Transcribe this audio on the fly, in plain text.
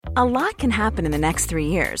A lot can happen in the next 3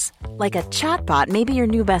 years. Like a chatbot may be your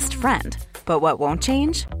new best friend. But what won't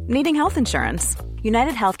change? Needing health insurance.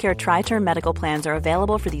 United Healthcare Tri-Term Medical Plans are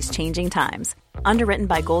available for these changing times. Underwritten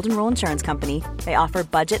by Golden Rule Insurance Company, they offer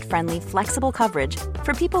budget-friendly, flexible coverage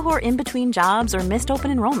for people who are in between jobs or missed open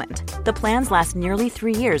enrollment. The plans last nearly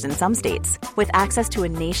 3 years in some states, with access to a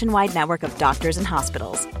nationwide network of doctors and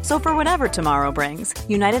hospitals. So for whatever tomorrow brings,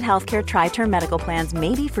 United Healthcare Tri-Term Medical Plans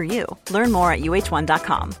may be for you. Learn more at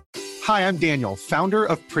uh1.com. Hi, I'm Daniel, founder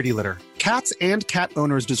of Pretty Litter. Cats and cat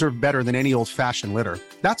owners deserve better than any old-fashioned litter.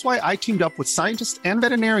 That's why I teamed up with scientists and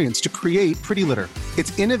veterinarians to create Pretty Litter.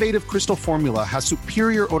 Its innovative crystal formula has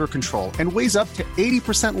superior odor control and weighs up to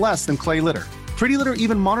 80% less than clay litter. Pretty Litter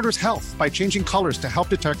even monitors health by changing colors to help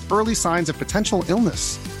detect early signs of potential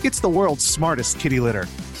illness. It's the world's smartest kitty litter.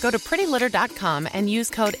 Go to prettylitter.com and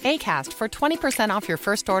use code ACAST for 20% off your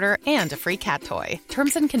first order and a free cat toy.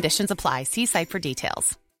 Terms and conditions apply. See site for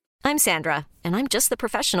details. I'm Sandra, and I'm just the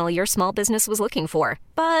professional your small business was looking for.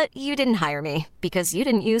 But you didn't hire me because you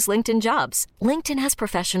didn't use LinkedIn Jobs. LinkedIn has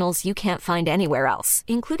professionals you can't find anywhere else,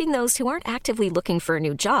 including those who aren't actively looking for a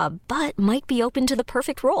new job, but might be open to the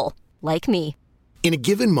perfect role, like me. In a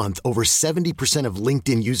given month, over 70% of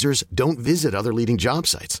LinkedIn users don't visit other leading job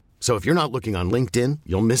sites. So if you're not looking on LinkedIn,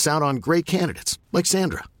 you'll miss out on great candidates, like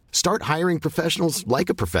Sandra. Start hiring professionals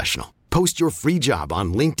like a professional. Post your free job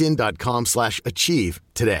on linkedin.com/achieve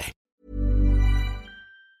today.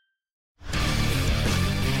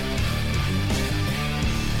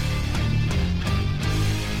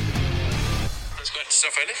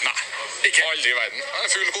 Straffe, eller? Nei, ikke. Aldri i verden. Han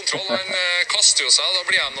full kontroll. Han kaster jo seg, da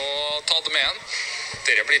blir han å ta det med han.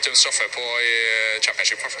 Dere blir ikke en straffe på i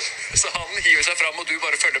championship, i hvert fall. Så han hiver seg frem, og du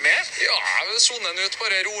bare følger med? Ja, sonen ut,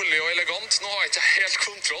 bare rolig og elegant. Nå har jeg ikke helt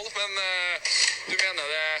kontroll, men du mener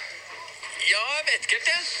det... Ja, jeg vet ikke helt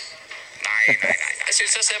det. Nei. Jeg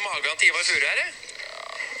synes jeg ser magen til Ivar Fure her, jeg. Ja,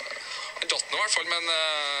 han datt nå i hvert fall, men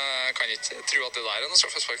jeg kan ikke tro at det der er noe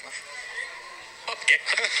straffespark. Ok.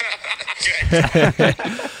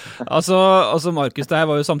 altså Markus, det her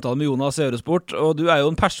var jo samtalen med Jonas i Eurosport, og du er jo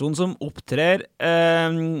en person som opptrer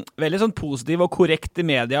veldig sånn positiv og korrekt i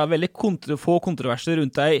media, veldig få kontroverser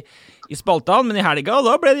rundt deg i spaltene, men i helga,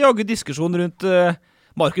 da ble det jagget diskusjon rundt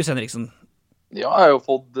Markus Henriksen. Ja, jeg har jo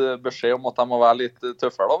fått beskjed om at jeg må være litt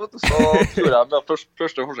tøffere da, vet du, så tror jeg med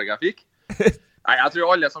første forsøk jeg fikk. Nei, jeg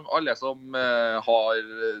tror alle som har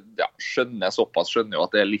skjønner jo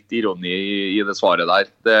at det er litt ironi i det svaret der.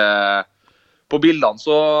 På bildene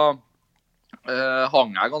så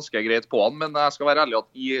hang jeg ganske greit på han, men jeg skal være ærlig at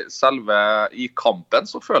i kampen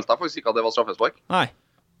så følte jeg faktisk ikke at det var straffespark. Nei.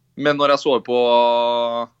 Men når jeg så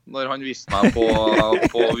når han viste meg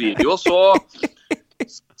på video, så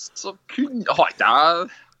kunne har ikke jeg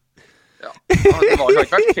det har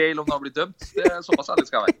ikke vært feil om det har blitt dømt. Det er såpass ærlig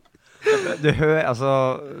skal jeg være. Du hører, altså,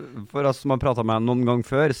 for oss som har pratet med deg noen gang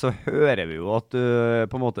før, så hører vi jo at du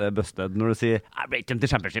på en måte er busted når du sier jeg ble ikke dømt til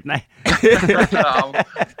championship, nei.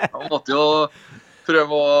 Jeg måtte jo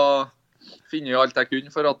prøve å finne alt jeg kunne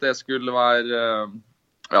for at det skulle være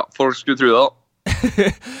folk skulle tro det da.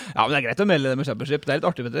 Ja, men det er greit å melde det med championship. Det er litt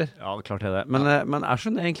artig, Petter. Ja, klart det. Men jeg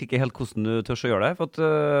skjønner egentlig ikke helt hvordan du tør å gjøre det. For at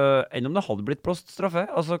enn om det hadde blitt blåst straffe,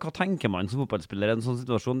 altså hva tenker man som fotballspiller i en sånn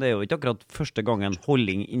situasjon? Det er jo ikke akkurat første gangen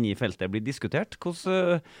holding inne i feltet blir diskutert.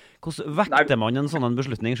 Hvordan vekter man en sånn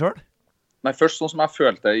beslutning selv? Nei, først sånn som jeg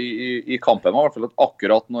følte i kampen var i hvert fall at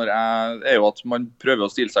akkurat når er jo at man prøver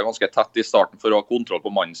å stille seg ganske tett i starten for å ha kontroll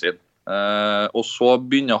på mannen sin. Og så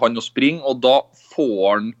begynner han å springe, og da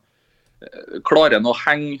klarer han å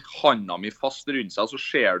henge handa mi fast rundt seg, så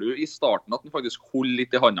ser du i starten at han faktisk holder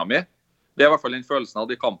litt i handa mi. Det er i hvert fall den følelsen jeg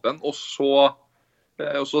hadde i kampen. Og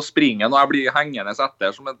så springer han, og jeg blir hengende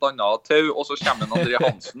etter som et annet tau, og så kommer André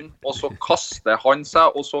Hansen, og så kaster han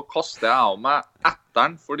seg, og så kaster jeg meg etter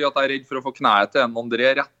han, fordi at jeg er redd for å få kneet til en André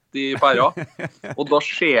rett i pæra. Og da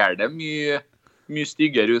ser det mye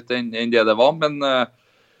styggere ut enn det var, men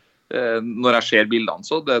når jeg ser bildene,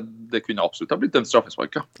 så det kunne absolutt ha blitt dømt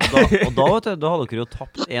straffespark. Ja. Og da hadde dere jo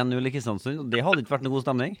tapt 1-0 i Kristiansund, og det hadde ikke vært noe god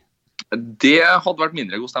stemning? Det hadde vært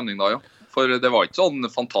mindre god stemning da, ja. For det var ikke sånn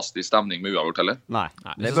fantastisk stemning med uavgjort heller. Nei,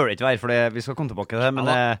 det bør det ikke være, for vi skal komme tilbake til det, men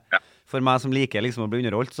for meg som liker liksom å bli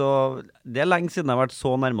underholdt, så det er lenge siden jeg har vært så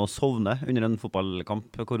nærme å sovne under en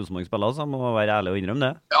fotballkamp hvor Rosenborg spiller, så jeg må være ærlig og innrømme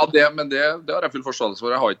det. Ja, men det har jeg full forståelse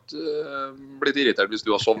for. Jeg har ikke blitt irritert hvis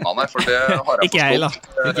du har sovnet der, for det har jeg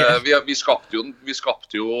forstått. Vi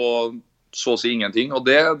skapte jo så å si ingenting, og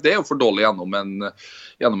det er jo for dårlig gjennom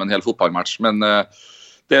en hel fotballmatch, men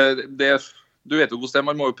du vet jo hvordan det er,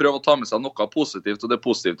 man må jo prøve å ta med seg noe positivt, og det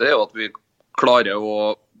positive er jo at vi klarer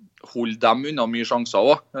å holde dem unna mye sjanser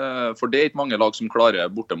også. For det ikke mange lag som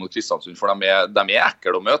klarer borte mot Kristiansund, for de er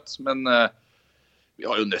ekle å møte, men vi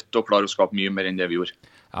har jo nødt til å klare å skape mye mer enn det vi gjorde.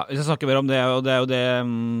 Ja, vi skal snakke mer om det, og det er jo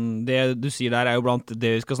det du sier der er jo blant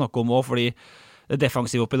det vi skal snakke om også, fordi det er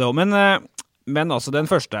defensivt oppi det også. Men altså den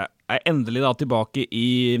første er endelig da tilbake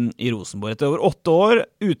i Rosenborg. Etter over 8 år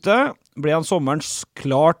ute ble han sommerens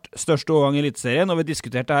klart største overgang i Eliteserien, og vi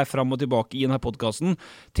diskuterte her frem og tilbake i denne podcasten,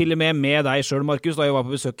 til og med deg selv, Markus, da jeg var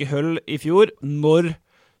på besøk i Høll i fjor. Når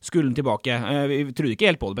skulle han tilbake? Vi trodde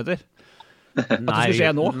ikke helt på det, Petter. At det skulle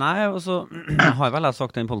skje nå? Nei, og så har vel jeg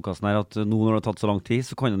sagt i den podcasten her at nå når det har tatt så lang tid,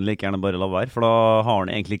 så kan han like gjerne bare la være, for da har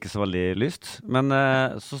han egentlig ikke så veldig lyst. Men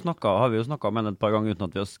så har vi jo snakket med han et par ganger uten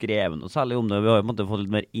at vi har skrevet noe særlig om det. Vi har jo på en måte fått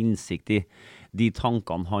litt mer innsikt i de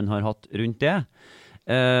tankene han har hatt rundt det.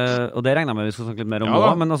 Og det regner jeg med vi skal snakke litt mer om nå,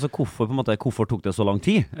 men altså hvorfor tok det så lang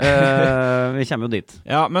tid? Vi kommer jo dit.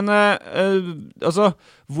 Ja, men altså,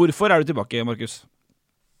 hvorfor er du tilbake, Markus?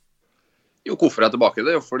 Jo, hvorfor jeg er tilbake? Det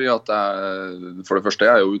er jo fordi at for det første, jeg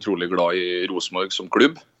er jo utrolig glad i Rosenborg som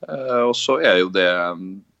klubb, og så er jo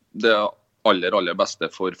det aller beste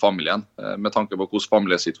for familien. Med tanke på hvordan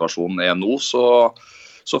familiesituasjonen er nå, så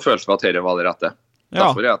føles det at dette var det rette.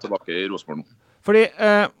 Derfor er jeg tilbake i Rosenborg nå. Fordi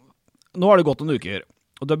nå har det gått noen uker,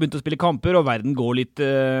 og du har begynt å spille kamper, og verden går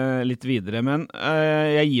litt videre, men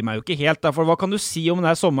jeg gir meg jo ikke helt, derfor hva kan du si om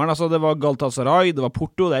denne sommeren? Altså, det var Galatasaray, det var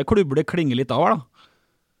Porto, det er klubber det klinger litt av her da.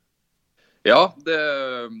 Ja,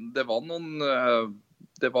 det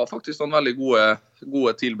var faktisk noen veldig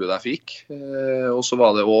gode tilbud jeg fikk, og så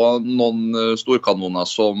var det også noen storkanoner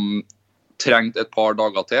som trengte et par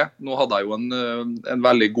dager til. Nå hadde jeg jo en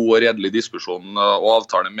veldig god og redelig diskusjon og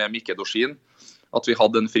avtale med Mikke Dorsin, at vi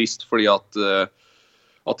hadde en frist fordi at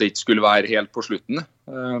det ikke skulle være helt på slutten,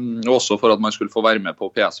 og også for at man skulle få være med på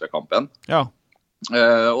PSV-kampen. Ja.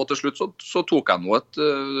 Og til slutt så tok jeg nå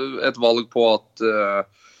et valg på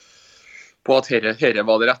at herre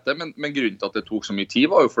var det rette, men grunnen til at det tok så mye tid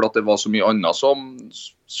var jo fordi at det var så mye annet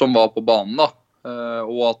som var på banen da,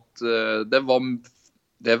 og at det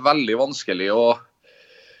er veldig vanskelig å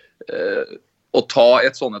ta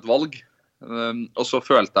et sånt et valg, og så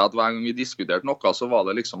følte jeg at hver gang vi diskuterte noe, så var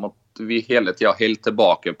det liksom at vi hele tiden helt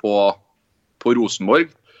tilbake på Rosenborg.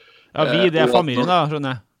 Ja, det er familien da,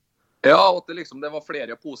 skjønner jeg. Ja, og det var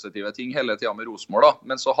flere positive ting hele tiden med Rosenborg da,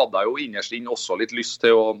 men så hadde jeg jo innerst inn også litt lyst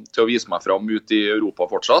til å vise meg frem ut i Europa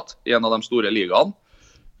fortsatt, i en av de store ligaene.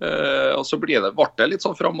 Og så ble det litt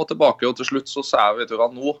sånn frem og tilbake, og til slutt så sa jeg, vet du hva,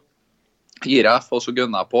 nå gir jeg, og så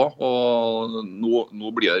gønner jeg på, og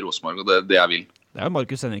nå blir det Rosenborg, og det er det jeg vil. Det er jo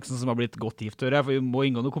Markus Henriksen som har blitt godt gift, for vi må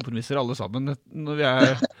inngå noen kompromisser alle sammen.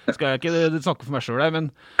 Skal jeg ikke snakke for meg selv der, men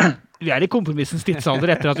vi er i kompromissens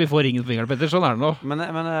tidsalder etter at vi får ringen på fingeren, Petter. Sånn er det nå. Men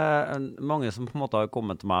mange som på en måte har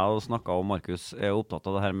kommet til meg og snakket om Markus er opptatt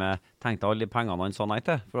av det her med tenkte alle de pengene han sa nei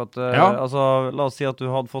til. For at, altså, la oss si at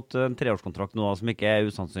du hadde fått en 3-årskontrakt nå som ikke er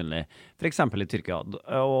usannsynlig. For eksempel i Tyrkia.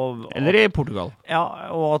 Eller i Portugal. Ja,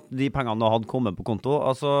 og at de pengene da hadde kommet på konto.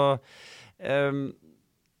 Altså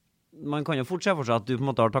man kan jo fort se for seg at du på en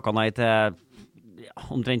måte har takket nei til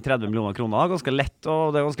omtrent 30 millioner kroner, ganske lett,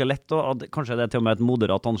 og det er ganske lett, og kanskje det er til og med et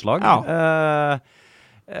moderat anslag. Ja.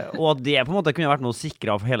 Og at det på en måte kunne vært noe å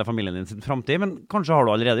sikre av hele familien din sin fremtid, men kanskje har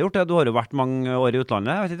du allerede gjort det? Du har jo vært mange år i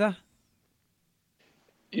utlandet, jeg vet ikke.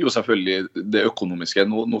 Jo, selvfølgelig, det økonomiske.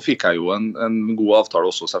 Nå fikk jeg jo en god avtale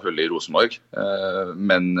også selvfølgelig i Rosenborg,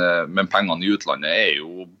 men pengene i utlandet er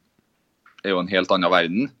jo en helt annen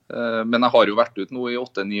verden. Men jeg har jo vært ut nå i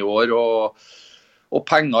 8-9 år, og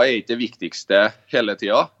penger er ikke det viktigste hele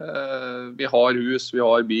tiden. Vi har hus, vi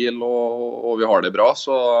har bil, og vi har det bra.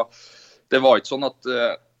 Så det var ikke sånn at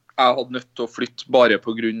jeg hadde nødt til å flytte bare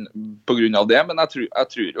på grunn av det. Men jeg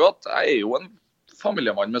tror jo at jeg er jo en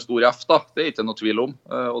familiemann med stor F, da. Det er ikke noe tvil om.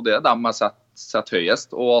 Og det er dem jeg setter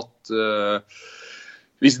høyest. Og at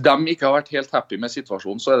hvis de ikke har vært helt happy med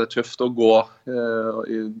situasjonen, så er det tøft å gå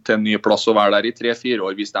til en ny plass og være der i 3-4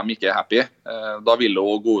 år hvis de ikke er happy. Da vil det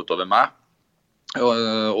også gå utover meg.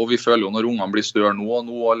 Og vi føler jo når ungene blir større nå, og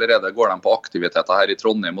nå allerede går de på aktiviteter her i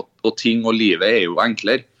Trondheim, og ting og livet er jo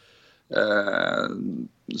enklere.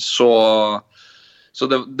 Så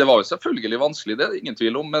det var jo selvfølgelig vanskelig, det er ingen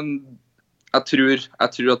tvil om, men jeg tror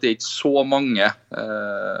at det er ikke så mange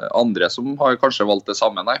andre som har kanskje valgt det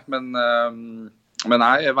samme, nei, men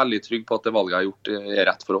jeg er veldig trygg på at det valget jeg har gjort er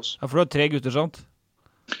rett for oss. Ja, for du har 3 gutter, sant?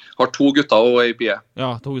 Har 2 gutter og ei pie.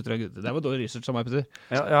 Ja, 2 gutter og gutter. Det var dårlig research av meg, Petter.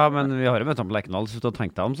 Ja, men vi har jo møtt ham på Lerkendal, så du har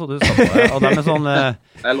tenkt deg om, så du sa på det. Og de sånn...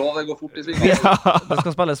 Jeg lover det går fort I svingen. Det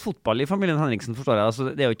skal spilles fotball I familien Henriksen, forstår jeg.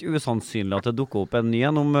 Altså, det jo ikke usannsynlig at det dukker opp en ny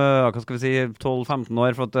en om, hva skal vi si, 12-15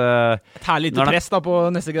 år, for at... Et her lite press da på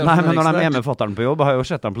neste generasjon. Nei, men når de med fatteren på jobb, har jeg jo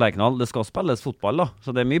sett dem på Lerkendal, det skal spilles fotball da,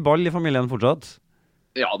 så det mye ball I familien fortsatt.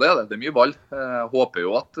 Ja, det det. Det mye ball. Jeg håper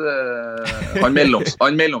jo at han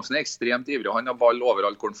Mellomsen ekstremt ivrig, og han har ball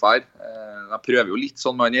overalt hvor han fer. Jeg prøver jo litt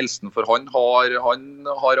sånn med han Elsen, for han har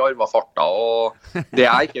arvet farta, og det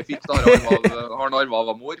jeg ikke fikk da, har han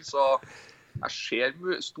arvet av mor, så jeg ser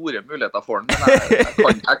store muligheter for den,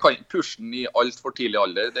 men jeg kan pushe den I alt for tidlig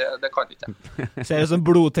alder, det kan ikke. Ser du som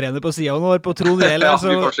blodtrener på siden av noen år på Trond Rehel? Ja,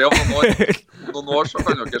 vi får se om noen år så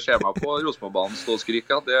kan dere se meg på Rosenborgbanen stå og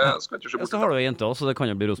skrike, det skal ikke se bort. Så har du jo jente også, så det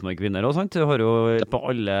kan jo bli Rosenborg-kvinner også, sant? Du har jo på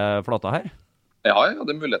alle flater her. Ja,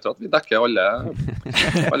 det muligheter at vi dekker alle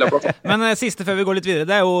plater. Men siste før vi går litt videre,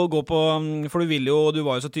 det jo å gå på, for du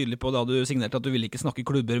var jo så tydelig på da du signerte at du ville ikke snakke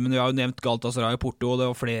klubber, men du har jo nevnt Galatasaray og Porto, og det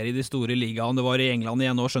var flere I de store ligaene, det var I England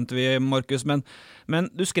igjen nå, skjønte vi, Markus, men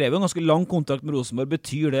du skrev jo en ganske lang kontrakt med Rosenborg,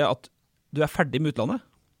 betyr det at du ferdig med utlandet?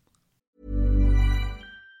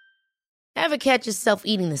 Ever catch yourself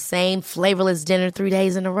eating the same flavorless dinner 3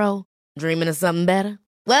 days in a row? Dreaming of something better?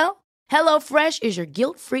 Well, HelloFresh is your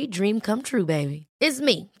guilt-free dream come true, baby. It's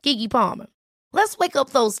me, Keke Palmer. Let's wake up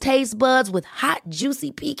those taste buds with hot,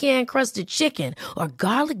 juicy pecan-crusted chicken or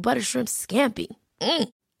garlic butter shrimp scampi.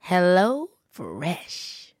 Hello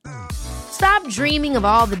Fresh. Stop dreaming of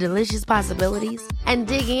all the delicious possibilities and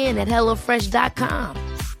dig in at HelloFresh.com.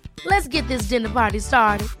 Let's get this dinner party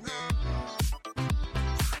started.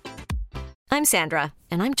 I'm Sandra,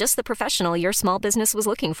 and I'm just the professional your small business was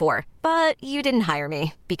looking for. But you didn't hire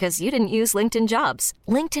me because you didn't use LinkedIn Jobs.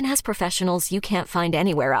 LinkedIn has professionals you can't find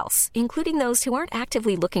anywhere else, including those who aren't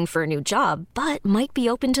actively looking for a new job, but might be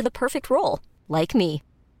open to the perfect role, like me.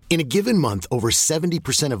 In a given month, over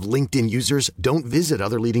 70% of LinkedIn users don't visit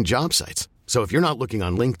other leading job sites. So if you're not looking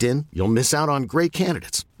on LinkedIn, you'll miss out on great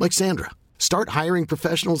candidates, like Sandra. Start hiring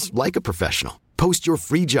professionals like a professional. Post your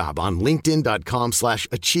free job on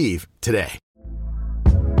linkedin.com/achieve today.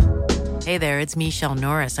 Hey there, it's Michelle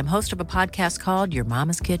Norris. I'm host of a podcast called Your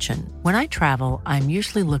Mama's Kitchen. When I travel, I'm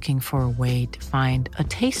usually looking for a way to find a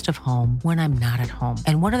taste of home when I'm not at home.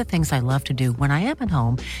 And one of the things I love to do when I am at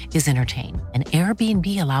home is entertain. And Airbnb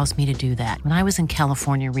allows me to do that. When I was in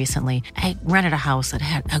California recently, I rented a house that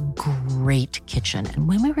had a great kitchen. And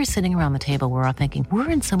when we were sitting around the table, we were all thinking,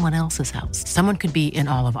 we're in someone else's house. Someone could be in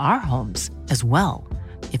all of our homes as well.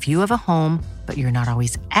 If you have a home, but you're not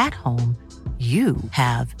always at home, you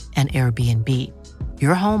have an Airbnb.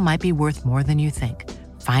 Your home might be worth more than you think.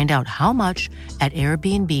 Find out how much at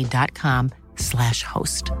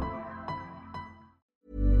airbnb.com/host.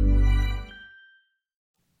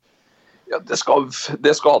 Ja, det skal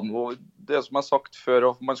noe, det som jeg har sagt før,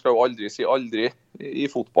 og man skal jo aldri si aldri I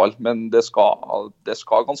fotball, men det skal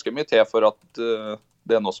ganske mye til for at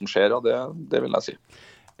det noe som skjer, og det vil jeg si.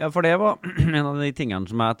 Ja, for det var en av de tingene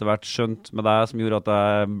som jeg etter hvert skjønt med deg, som gjorde at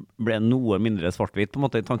jeg ble noe mindre svart-hvitt på en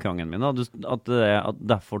måte I tankegangen min, at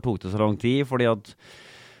derfor tok det så lang tid, fordi at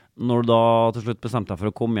når du da til slutt bestemte deg for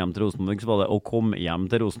å komme hjem til Rosenborg, så var det å komme hjem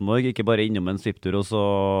til Rosenborg, ikke bare innom en slipptur og så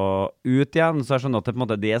ut igjen, så jeg skjønner at det på en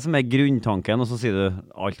måte det som grunntanken, og så sier du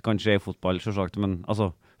alt kan skje I fotball, selvsagt, men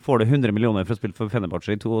altså, får du 100 millioner for å spille for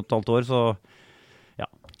Fenerbahçe I 2,5 år, så ja,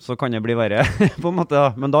 så kan det bli verre på en måte, ja.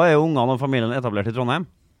 Men da jo ungene og familien etablert I Trondheim.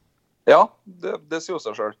 Ja, det sier jo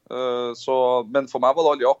seg selv. Men for meg var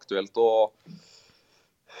det aldri aktuelt å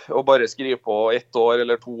bare skrive på 1 år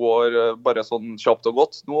eller 2 år, bare sånn kjapt og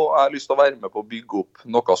godt. Nå har jeg lyst til å være med på å bygge opp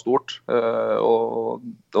noe stort. Og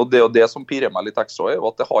det som pirrer meg litt ekstra jo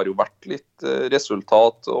at det har jo vært litt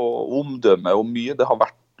resultat og omdømme og mye. Det har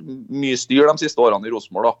vært mye styr de siste årene I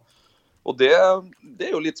Rosenborg da. Og det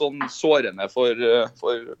jo litt sånn sårende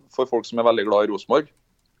for folk som veldig glad I Rosenborg.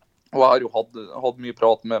 Og jeg har jo hatt mye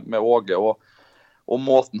prat med Åge, og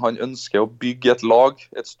måten han ønsker å bygge et lag,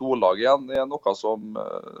 et storlag igjen, det noe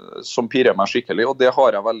som pirrer meg skikkelig, og det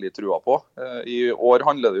har jeg veldig trua på. I år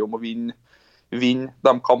handler det jo om å vinne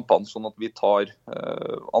de kampene, sånn at vi tar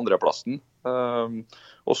andreplassen.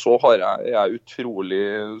 Og så er jeg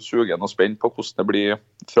utrolig sugen og spent på hvordan det blir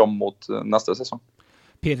frem mot neste sesong.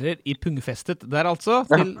 Pirrer I pungfestet der altså,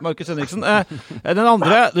 til Markus Henriksen. Den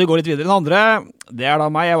andre, du går litt videre, den andre, det da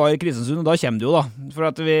meg, jeg var I Kristiansund, og da kommer du jo da, for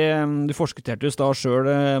at du forskutterte jo da selv,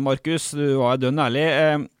 Markus, du var dønn ærlig.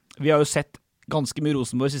 Vi har jo sett ganske mye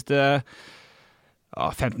Rosenborg siste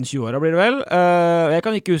 15-20 år blir det vel. Jeg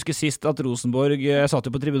kan ikke huske sist at Rosenborg, jeg satt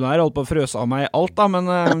jo på tribunen her, holdt på å frøse av meg alt da, men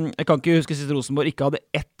jeg kan ikke huske sist Rosenborg ikke hadde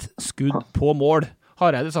ett skudd på mål.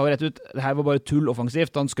 Hareide sa jo rett ut, det her var bare tull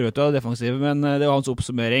offensivt, han skrøt av det defensive, men det var hans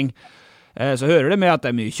oppsummering. Så hører det med at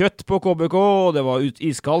det mye kjøtt på KBK, og det var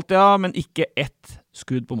iskaldt, ja, men ikke ett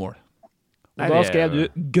skudd på mål. Og da skrev du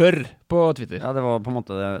gørr på Twitter. Ja, det var på en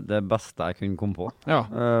måte det beste jeg kunne komme på. Ja.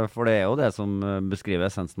 For det jo det som beskriver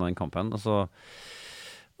essensen av den kampen. Og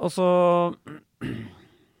så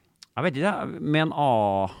jeg vet ikke, med en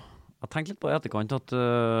jeg tenkte litt på i etterkant at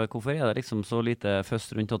hvorfor det liksom så lite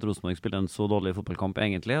først rundt at Rosenborg spiller en så dårlig fotballkamp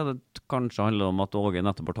egentlig. Det kanskje handler om at Åge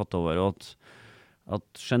nettopp har tatt over, og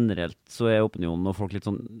at generelt så opinionen og folk litt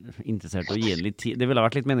sånn interessert å gi en litt tid. Det ville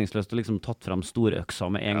vært litt meningsløst å liksom tatt frem store økser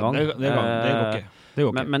med en gang. Det går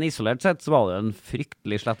ikke. Men isolert sett så var det en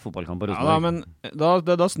fryktelig slett fotballkamp på Rosenborg. Ja, men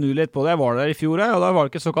da snur litt på det. Jeg var der i fjor, og da var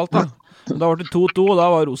det ikke så kaldt da. Da var det 2-2, og da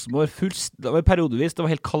var Rosenborg det var periodevis, det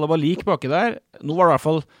var helt kalabalik baki der. Nå var det i hvert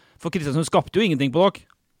fall, for Kristiansund skapte jo ingenting på dere.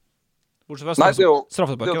 Nei, det er jo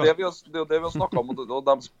det vi har snakket om, og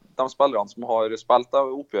de spillerne som har spilt det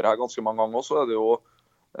oppgjøret her ganske mange ganger også, det jo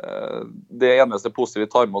det eneste positive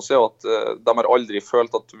vi tar med oss at de har aldri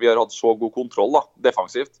følt at vi har hatt så god kontroll da,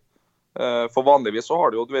 defensivt. For vanligvis så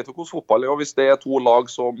har det jo, du vet jo hvordan fotball og hvis det to lag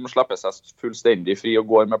som slipper seg fullstendig fri og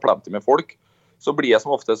går med plenty med folk, så blir det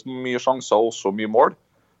som oftest mye sjanser og også mye mål.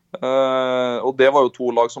 Og det var jo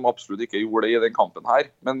to lag som absolutt ikke gjorde det i den kampen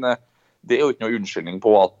her, men det jo ikke noe unnskyldning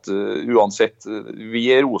på at uansett, vi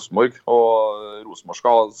Rosenborg, og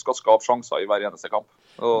Rosenborg skal skape sjanser i hver eneste kamp.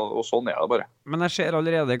 Og sånn det bare. Men jeg ser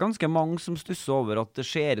allerede ganske mange som stusser over at det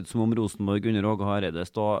ser ut som om Rosenborg under Åge Hareide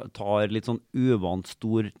tar litt sånn uvant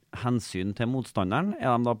stor hensyn til motstanderen.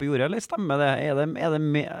 De da på jordet, eller stemmer det? Er det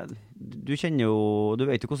med, du kjenner jo, du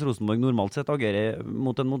vet jo hvordan Rosenborg normalt sett agerer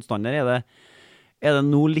mot en motstander. Er det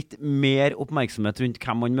nå litt mer oppmerksomhet rundt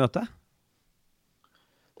hvem man møter?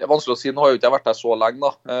 Det vanskelig å si, nå har jo ikke jeg vært der så lenge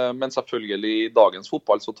da, men selvfølgelig i dagens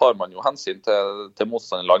fotball så tar man jo hensyn til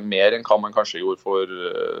motstanderlag mer enn hva man kanskje gjorde for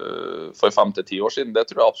 5-10 år siden, det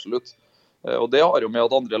tror jeg absolutt. Og det har jo med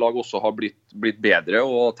at andre lag også har blitt bedre,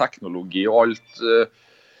 og teknologi og alt,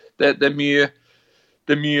 det er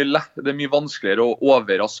mye vanskeligere å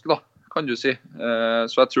overraske da, kan du si.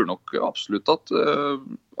 Så jeg tror nok absolutt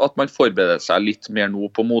at man forbereder seg litt mer nå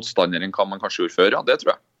på motstander enn hva man kanskje gjorde før, ja, det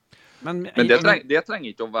tror jeg. Men det trenger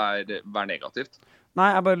ikke å være negativt. Nei,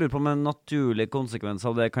 jeg bare lurer på om en naturlig konsekvens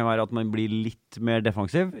av det kan være at man blir litt mer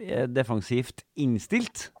defensivt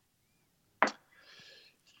innstilt.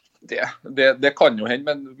 Det kan jo hende,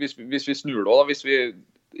 men hvis vi snur det da, hvis vi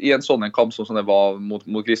i en sånn kamp som det var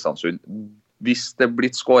mot Kristiansund, hvis det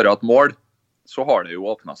blitt skåret et mål, så har det jo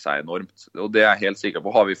åpnet seg enormt. Og det er jeg helt sikker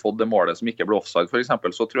på. Har vi fått det målet som ikke ble offside for eksempel,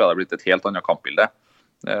 så tror jeg det har blitt et helt annet kampbilde.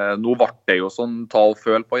 Nå ble det jo sånn ta og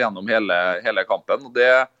føle på gjennom hele kampen, og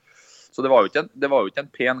så det var jo ikke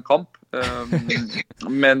en pen kamp,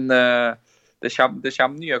 men det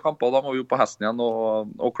kommer nye kamper, og da må vi jo på hesten igjen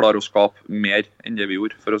og klare å skape mer enn det vi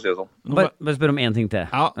gjorde, for å si det sånn. Bare spør om en ting til.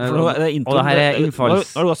 Ja, for nå er det intro. Og det her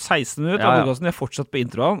innfalls... Nå har du gått 16 minutter av podcasten, jeg er fortsatt på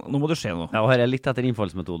introen, nå må det skje noe. Ja, og her litt etter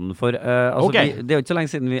innfallsmetoden, for okay. Det er jo ikke så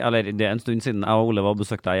lenge siden det er en stund siden jeg og Ole var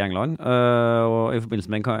besøkt deg i England, og i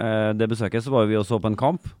forbindelse med det besøket så var vi og så på en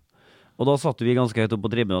kamp, og da satt vi ganske høyt opp på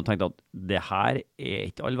tribunen og tenkte at det her er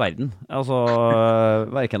ikke all verden. Altså,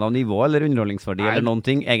 hverken av nivå eller underholdningsverdi eller noen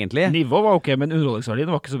ting, egentlig. Nivå var ok, men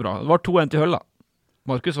underholdningsverdien var ikke så bra. Det var 2-1 til Høll, da.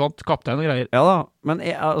 Markus vant, kaptein og greier. Ja da, men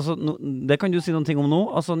det kan du si noen ting om nå.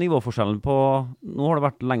 Altså, nivåforskjellen på... Nå har det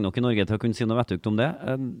vært lenge nok i Norge til å kunne si noe vettugt om det.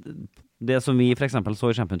 Det som vi for eksempel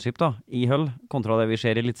så i Championship da, i Høll, kontra det vi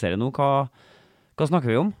ser i Elitserien nå, hva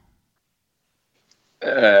snakker vi om?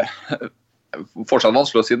 Fortsatt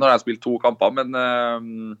vanskelig å si når jeg har spilt 2 kamper, men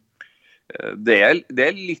det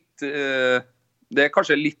er litt det er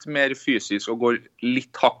kanskje litt mer fysisk og går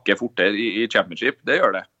litt hakket fortere i Championship, det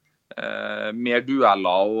gjør det. Mer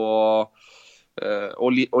dueller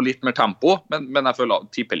og litt mer tempo, men jeg føler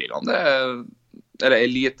at tippeligaen eller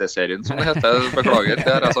eliteserien som det heter, beklager,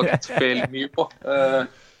 det har jeg sagt feil mye på.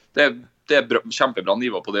 Det er kjempebra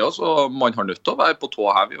nivå på det også, og man har nødt til å være på tå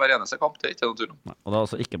her i hver eneste kamp, det er ikke noe tur om. Og det har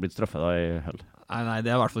altså ikke blitt straffe da i Høll? Nei,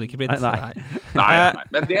 det har i hvert fall ikke blitt. Nei.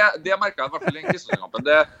 Men det merket jeg i hvert fall i den Kristiansund-kampen.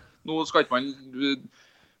 Nå skal ikke man...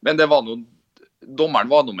 Men det var noe... Dommeren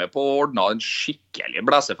var noe med på å ordne en skikkelig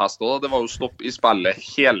blæsefest, og det var jo stopp i spillet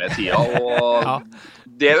hele tiden, og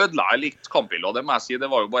det ødela jeg litt kampbildet, og det må jeg si, det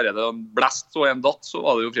var jo bare en blæst og en datt, så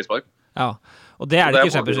var det jo frispark. Ja, og det er det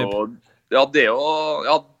ikke Championship. Ja,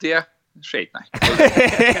 skjer ikke, nei.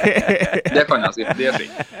 Det kan jeg si, det skjer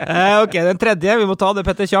ikke. Ok, den tredje, vi må ta det,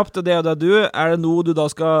 Petter, kjapt, og det er jo da du. Er det noe du da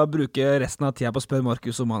skal bruke resten av tida på å spørre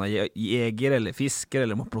Markus om han er jeger eller fisker,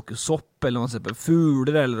 eller må plukke sopp, eller om han ser på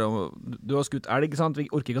fugler, eller om du har skutt elg, sant? Vi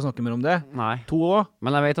orker ikke å snakke mer om det. Nei. 2 år.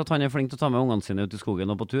 Men jeg vet at han er flink til å ta med ungene sine ut i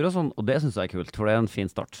skogen og på tur og sånn, og det synes jeg er kult, for det er en fin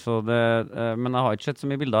start. Så det, men jeg har ikke sett så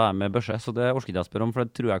mye bilder av med børse, så det orker ikke jeg spørre om, for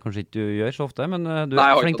det tror jeg kanskje ikke du gjør så ofte, men du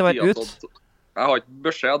er flink til å være ut. Jeg har ikke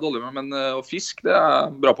børse, jeg er dårlig med, men å fisk, det er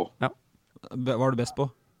jeg bra på. Ja. Hva er du best på?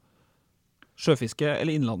 Sjøfiske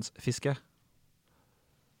eller innlandsfiske?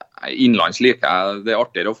 Innlands liker jeg. Det er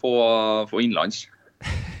artigere å få innlands.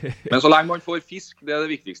 Men så lenge man får fisk, det er det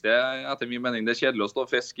viktigste. Etter min mening, det er kjedelig å stå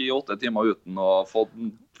fisk i 8 timer uten å få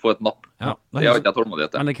et napp. Ja, det har ikke jeg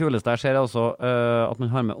tålmodighet til. Men det kuleste jeg ser er også at man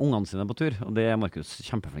har med ungene sine på tur, og det er Markus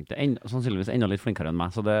kjempeflink til. Sannsynligvis enda litt flinkere enn meg,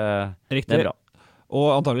 så det er bra. Og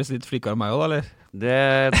antageligvis litt flikkere enn meg også, eller?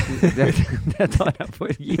 Det tar jeg for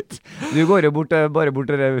gitt. Du går jo bare bort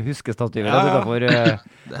til huskestativet.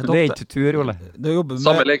 Det er ikke tur, Ole.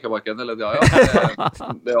 Samme lekemarken hele tiden, ja.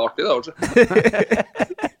 Det er artig det, altså.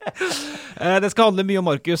 Det skal handle mye om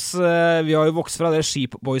Markus. Vi har jo vokst fra det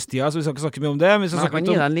Sheep-boys-tida, så vi skal ikke snakke mye om det. Men jeg kan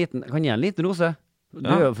gi deg en liten rose.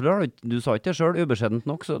 Du sa ikke det selv, ubeskjedent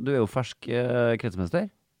nok, så du er jo fersk kretsmester.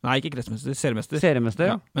 Nei, ikke kretsmester, seriemester. Seriemester,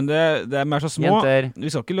 ja. Men det er mer så små. Jenter.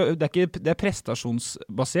 Det er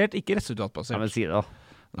prestasjonsbasert, ikke resultatbasert. Ja, men si det da.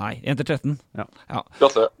 Nei, jenter 13. Ja.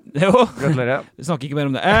 Gratulerer. Vi snakker ikke mer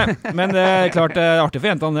om det. Men det er klart det er artig for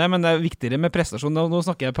jentene det, men det er viktigere med prestasjon. Nå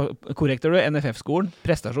snakker jeg korrekt, NFF-skolen.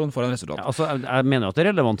 Prestasjon foran resultat. Ja, altså, jeg mener at det er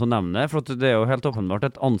relevant å nevne, for det er jo helt åpenbart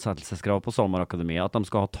et ansettelseskrav på SalMar Akademiet at de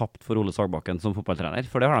skal ha tapt for Ole Sagbakken som fotballtrener.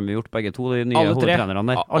 For det har de gjort begge to, de nye hovedtrenerne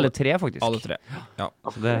der. Alle tre, faktisk. Alle tre, ja.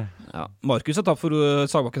 Ja. Markus har tapt for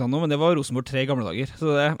Sagbakken han nå, men det var Rosenborg 3 gamle dager.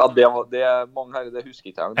 Så det... Ja, det er mange her, det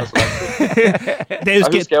husker ikke jeg. Det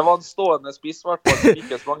husker jeg var en stående spiss,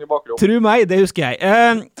 ikke så mange bakrom. Tro meg, det husker jeg.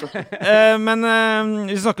 Men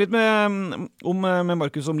vi snakker litt med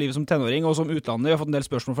Markus om livet som tenåring og som utlandet. Vi har fått en del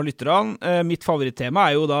spørsmål fra lytterne. Mitt favorittema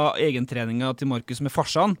er jo da egentreninga til Markus med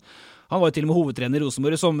farsan. Han var jo til og med hovedtrener i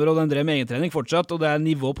Rosenborg i sommer, og den drev med egentrening fortsatt, og det er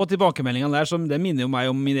nivå på tilbakemeldingene der som det minner jo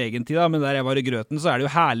meg om min egen tid, da. Men der jeg var i grøten, så er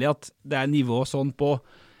det jo herlig at det er nivå sånn på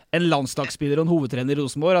en landslagsspiller og en hovedtrener i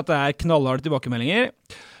Rosenborg, at det er knallharde tilbakemeldinger.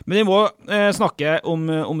 Men vi må snakke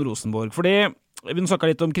om Rosenborg, fordi vi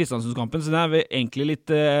snakket litt om Kristiansundskampen, så det er vi egentlig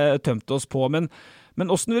litt tømt oss på, men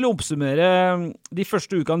hvordan vil du oppsummere de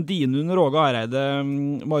første ukene dine under Åge Hareide,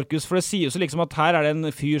 Markus? For det sier jo så liksom at her er det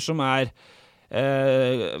en fyr som er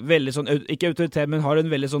veldig sånn, ikke autoritet, men har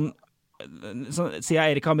en veldig sånn sier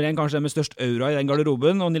Erik Hamren kanskje er med størst aura i den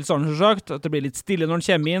garderoben, og Nils Arne har sagt at det blir litt stille når han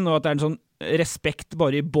kommer inn, og at det er en sånn respekt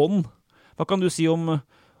bare i bånd. Hva kan du si om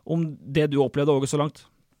det du opplevde, Åge, så langt?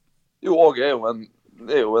 Jo, Åge er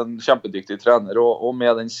jo en kjempedyktig trener, og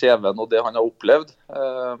med den CV-en og det han har opplevd,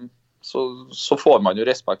 så får man jo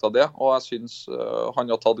respekt av det, og jeg synes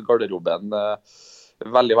han har tatt garderoben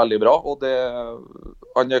veldig, veldig bra, og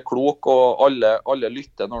han er klok, og alle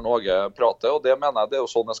lytter når Åge prater, og det mener jeg det er jo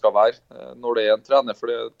sånn det skal være når det er en trener, for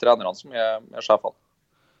det er trenerne som er sjefene.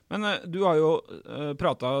 Men du har jo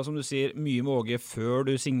pratet, som du sier, mye med Åge før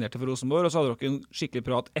du signerte for Rosenborg, og så hadde dere en skikkelig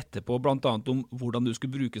prat etterpå, blant annet om hvordan du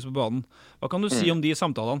skulle brukes på banen. Hva kan du si om de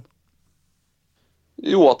samtalene?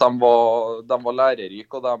 Jo, at de var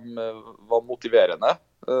lærerike, og de var motiverende.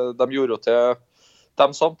 De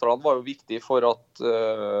samtalene var jo viktige for at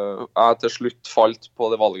jeg til slutt falt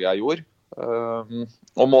på det valget jeg gjorde.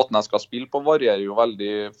 Og måten jeg skal spille på varierer jo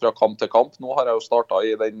veldig fra kamp til kamp. Nå har jeg jo startet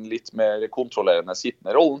i den litt mer kontrollerende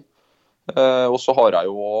sittende rollen. Og så har jeg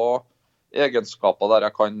jo egenskaper der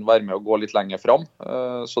jeg kan være med og gå litt lenger fram.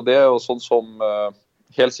 Så det er jo sånn som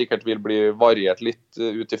helt sikkert vil bli variert litt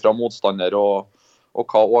ut ifra motstander og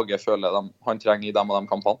hva Åge føler han trenger i dem og de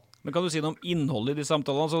kampene. Men kan du si noe om innholdet i de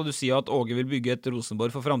samtalene? Så du sier at Åge vil bygge et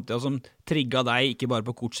Rosenborg for fremtiden som trigget deg, ikke bare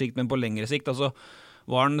på kort sikt, men på lengre sikt. Altså,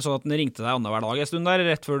 var han sånn at han ringte deg annenhver dag en stund der,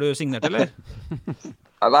 rett før du signerte, eller?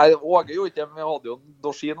 Nei, Åge jo ikke, men jeg hadde jo,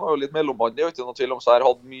 Dorsin var jo litt mellommann, det er jo ikke noe tvil om, så jeg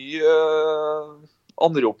hadde mye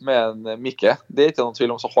anrop med en Mikke. Det er ikke noe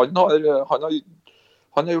tvil om, så han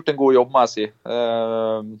har gjort en god jobb, må jeg si.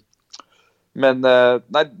 Men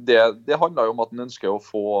nei, det handler jo om at han ønsker å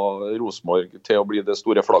få Rosenborg til å bli det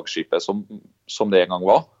store flaggskipet som det en gang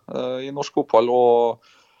var i norsk fotball,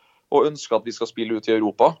 og ønsker at vi skal spille ut i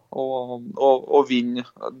Europa og vinne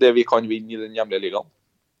det vi kan vinne i den hjemlige ligaen.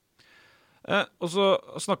 Og så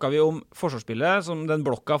snakket vi om forsvarsspillet, som den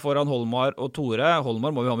blokka foran Holmar og Tore.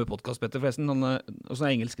 Holmar må vi ha med i podcast, Petter, forresten. Hvordan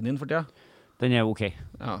er engelsken din for tida? Den ok.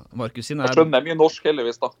 Ja, Markus sin Jeg skjønner mye norsk,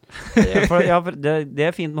 heldigvis, da. For det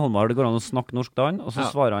fint med Holmar. Det går an å snakke norsk da, og så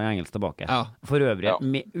svarer han engelsk tilbake. For øvrig,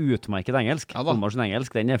 med utmerket engelsk. Holmar sin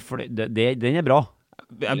engelsk, den bra.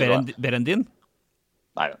 Bedre enn din?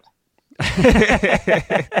 Nei.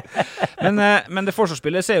 men det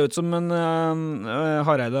forsvarsspillet ser ut som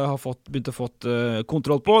Hareide har begynt å få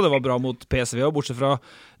kontroll på. Det var bra mot PSV, og bortsett fra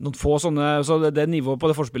noen få sånne, så det nivået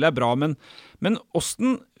på det forsvarsspillet bra, men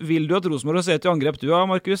hvordan vil du at Rosenborg ser ut i angrep? Du,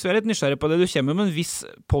 Markus, vi litt nysgjerrig på det. Du kommer med en viss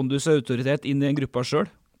pondus og autoritet inn i en gruppe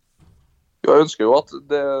selv. Jeg ønsker jo at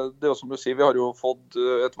det er jo som du sier, vi har jo fått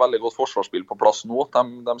et veldig godt forsvarsspill på plass nå,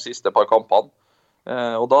 de siste par kampene.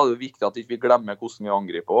 Og da er det viktig at vi ikke glemmer hvordan vi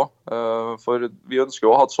angriper også. For vi ønsker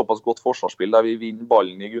jo å ha et såpass godt forsvarsspill der vi vinner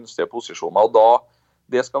ballen i gunstige posisjoner, og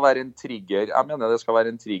det skal være en trigger. Jeg mener det skal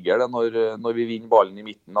være en trigger når vi vinner ballen i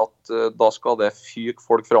midten, at da skal det fyke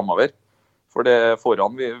folk fremover. For det er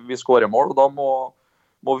foran vi skårer mål, og da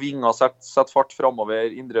må vinger sette fart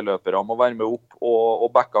fremover, indreløpere må være med opp, og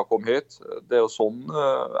backa komme høyt. Det er jo sånn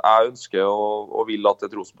jeg ønsker og vil at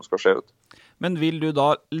et Rosenborg skal se ut. Men vil du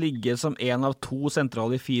da ligge som en av to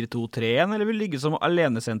sentral i 4-2-3-1, eller vil du ligge som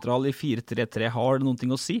alenesentral i 4-3-3? Har det noen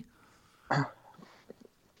ting å si?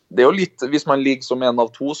 Det er jo litt, hvis man ligger som en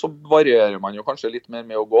av to, så varierer man jo kanskje litt mer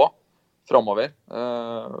med å gå fremover.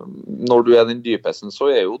 Når du er den dypesten,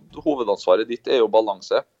 så er jo hovedansvaret ditt er jo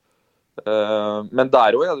balanse. Men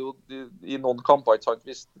der også er det jo i noen kamper, ikke sant?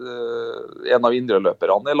 Hvis en av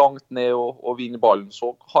indreløperne er langt ned og vinner ballen,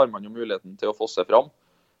 så har man jo muligheten til å få seg fram.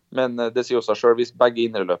 Men det sier jo seg selv, hvis begge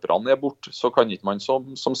indreløperne er bort, så kan ikke man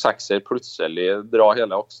som sekser plutselig dra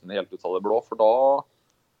hele aksen helt ut av det blå, for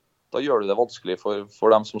da gjør du det vanskelig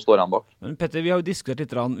for dem som står igjen bak. Men Petter, vi har jo diskutert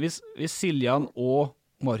litt, hvis Siljan og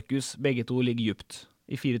Markus begge to ligger djupt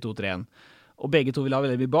i 4-2-3-1, og begge to vil ha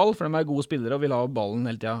veldig mye ball, for de er gode spillere og vil ha ballen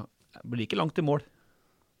hele tiden, blir ikke langt til mål.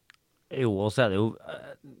 Jo, og så er det jo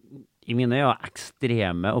i mine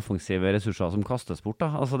ekstreme offensive ressurser som kastes bort da.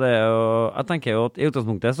 Altså det er jo, jeg tenker jo at i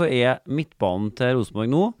utgangspunktet så er midtbanen til Rosenborg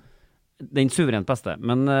nå den suverent beste,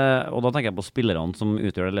 og da tenker jeg på spillerne som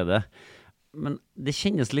utgjør det ledet. Men det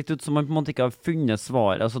kjennes litt ut som man på en måte ikke har funnet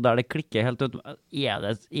svaret, altså der det klikker helt ut. Er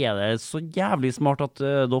det så jævlig smart at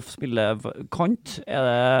Doff spiller kant?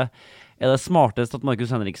 Er det smartest at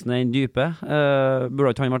Markus Henriksen er en dype?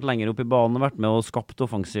 Burde ikke han vært lenger opp i banen og vært med og skapt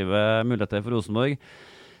offensive muligheter for Rosenborg?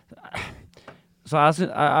 Så jeg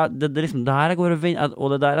synes, det er liksom der jeg går og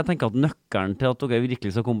det der jeg tenker at nøkkelen til at dere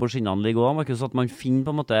virkelig skal komme på skinnene ligger også, Markus, at man finner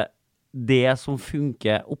på en måte det som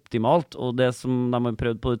funker optimalt, og det som de har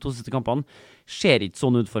prøvd på de 2 siste kampene, ser ikke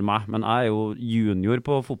sånn ut for meg, men jeg er jo junior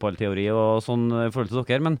på fotballteori og sånn i forhold til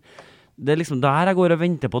dere, men det er liksom der jeg går og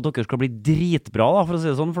venter på at dere skal bli dritbra da, for å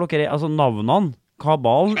si det sånn, for dere, altså navnene,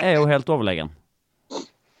 kabalen er jo helt overlegen.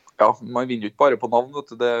 Ja, man vinner jo ikke bare på navn,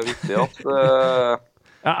 vet du. Det er viktig at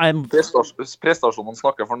prestasjonene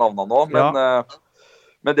snakker for navnene nå,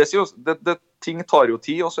 men det sier jo, ting tar jo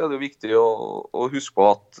tid, og så er det jo viktig å huske på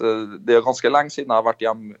at det er ganske lenge siden jeg har vært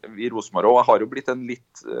hjemme i Rosenborg, og jeg har jo blitt en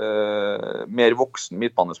litt mer voksen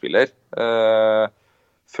midtbanespiller.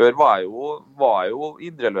 Før var jeg jo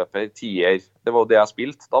indreløper 10-er, det var jo det jeg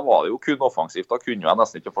spilte, da var det jo kun offensivt, da kunne jeg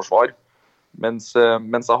nesten ikke forsvare. Mens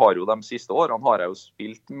jeg har jo de siste årene har jeg jo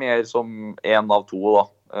spilt mer som en av to da,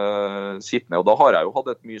 sittende, og da har jeg jo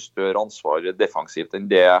hatt et mye større ansvar defensivt enn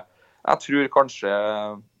det jeg tror kanskje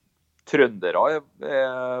trøndere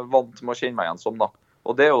er vant med å kjenne meg igjen som da.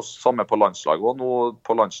 Og det er jo samme på landslaget, og nå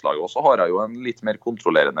på landslaget også har jeg jo en litt mer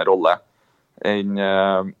kontrollerende rolle enn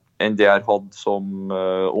det jeg har hatt som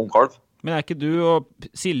ungkalv. Men er ikke du og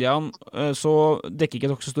Siljan så dekker ikke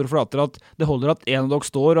dere så store flater at det holder at en av dere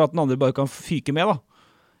står og at den andre bare kan fyke med da?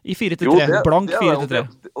 I 4-3, blank 4-3.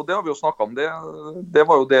 Og det har vi jo snakket om. Det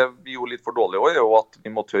var jo det vi gjorde litt for dårlig også, jo at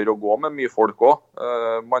vi må tørre å gå med mye folk også.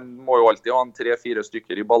 Man må jo alltid ha en 3-4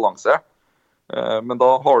 stykker i balanse. Men da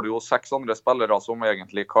har du jo 6 andre spillere som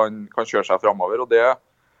egentlig kan kjøre seg fremover, og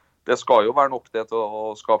det skal jo være nok det til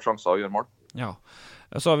å skape sjanser og gjøre mål. Ja.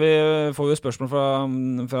 Så får vi jo spørsmål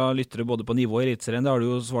fra lyttere både på nivå i Eliteserien. Det har du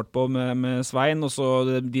jo svart på med Svein, og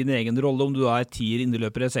så din egen rolle, om du er 10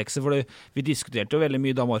 inneløper eller 6, for vi diskuterte jo veldig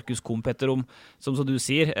mye da Markus kom, Petter, om, som du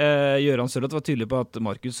sier, Gøran Sørloth var tydelig på at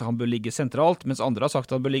Markus han bør ligge sentralt, mens andre har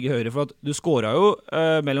sagt at han bør ligge høyere, for at du skåret jo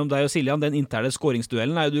mellom deg og Siljan, den interne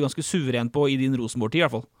skåringsduellen er jo du ganske suveren på i din Rosenborg-tid i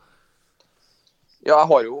hvert fall. Ja, jeg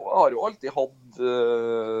har jo alltid hatt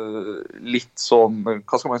litt sånn,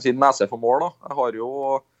 hva skal man si, nese for mål da. Jeg har jo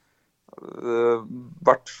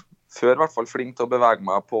vært før i hvert fall flink til å bevege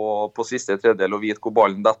meg på siste tredjedel og vite hvor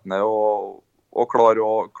ballen detter ned og klare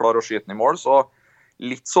å skyte den i mål. Så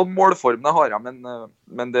litt sånn målform det har jeg,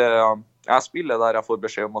 men jeg jeg spiller der jeg får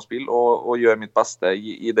beskjed om å spille, og gjør mitt beste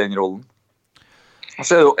i den rollen. Og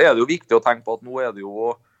så er det jo viktig å tenke på at nå er det jo,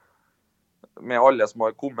 med alle som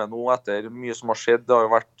har kommet nå etter mye som har skjedd, det har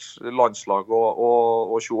jo vært landslag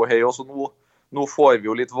og tjo og hei, og så nå får vi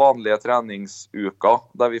jo litt vanlige treningsuker,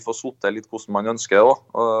 der vi får suttet litt hvordan man ønsker det,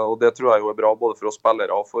 og det tror jeg jo er bra både for oss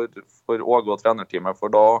spillere og for Åge og trenerteamet, for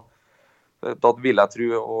da vil jeg tro,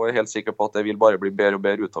 og er helt sikker på at det vil bare bli bedre og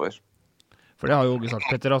bedre utover. For det har jo Åge sagt,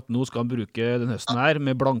 Petter, at nå skal han bruke den høsten her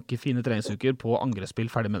med blanke, fine treningsuker på angrespill,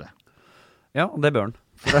 ferdig med det. Ja, det bør han.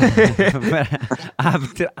 Jeg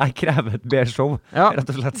krever et bedre show, rett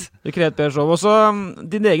og slett. Du krever et bedre show. Og så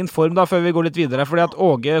din egen form da, før vi går litt videre, fordi at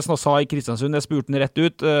Åge sa i Kristiansund, jeg spurte den rett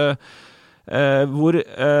ut, hvor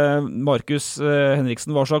Markus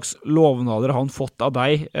Henriksen, hva slags lovnader har han fått av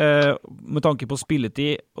deg med tanke på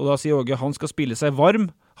spilletid, og da sier Åge, han skal spille seg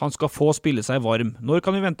varm, han skal få spille seg varm. Når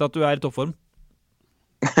kan vi vente at du er i toppform?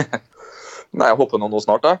 Nei, jeg håper nå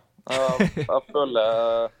snart det. Jeg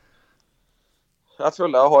føler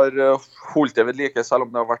jeg har holdt det ved like, selv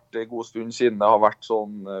om det har vært en god stund siden det har vært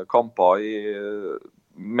sånn kamper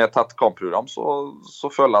med tett kampprogram, så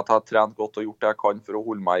føler jeg at jeg har trent godt og gjort det jeg kan for å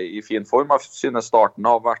holde meg i fin form. Jeg synes starten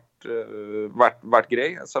har vært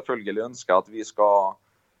grei. Selvfølgelig ønsker jeg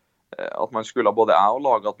at man skulle, både jeg og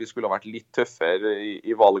laget, at vi skulle ha vært litt tøffere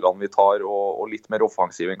i valgene vi tar, og litt mer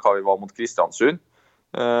offensive enn hva vi var mot Kristiansund.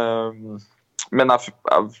 Men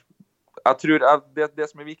jeg tror det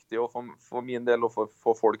som er viktig for min del og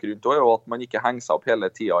for folk rundt også, er jo at man ikke henger seg opp hele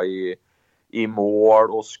tiden i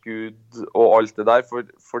mål og skudd og alt det der, for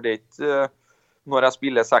det er ikke, når jeg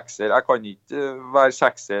spiller sekser, jeg kan ikke være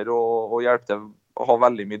sekser og hjelpe til å ha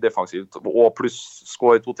veldig mye defensivt, og pluss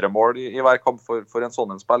skåre 2-3 mål i hver kamp for en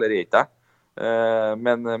sånn spiller er ikke jeg.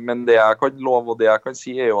 Men det jeg kan love og det jeg kan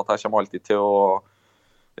si er jo at jeg kommer alltid til å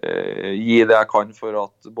gi det jeg kan for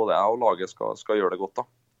at både jeg og laget skal gjøre det godt da.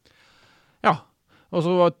 Ja, og så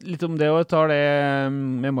litt om det, og jeg tar det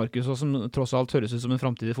med Markus, som tross alt høres ut som en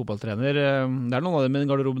fremtidig fotballtrener. Det er noen av dem i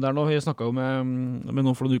garderoben der nå, vi snakket jo med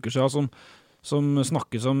noen for noen uker siden, som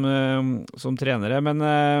snakker som trenere, men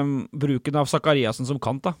bruken av Zakariasen som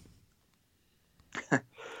kant da?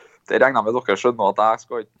 Det regner med dere skjønner at jeg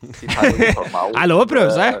skal ikke sitte her og uttale meg Det er lov å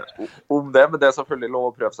prøve seg. Om det, men det er selvfølgelig lov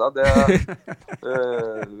å prøve seg.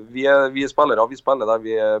 Vi spiller der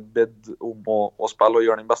vi er bedt om å spille og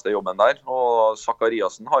gjøre den beste jobben der. Og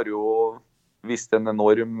Zakariasen har jo vist en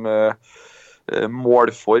enorm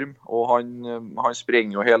målform, og han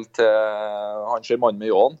sprenger jo helt til han ser mann med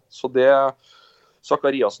Johan. Så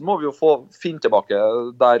Zakariasen må vi jo finne tilbake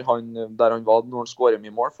der han var når han skårer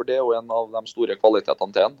mye mål, for det er jo en av de store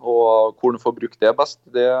kvalitetene til han. Og hvor han får brukt det best,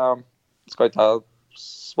 det skal ikke jeg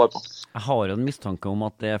svare på. Jeg har jo en mistanke om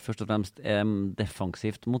at det først og fremst er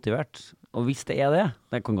defensivt motivert. Og hvis det er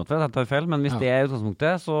det kan godt være at jeg tar feil, men hvis det er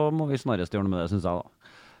utgangspunktet, så må vi snarest gjøre noe med det, synes jeg da.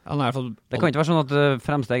 Det kan ikke være sånn at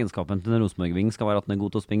fremste egenskapen til en Rosenborg-ving skal være at den er god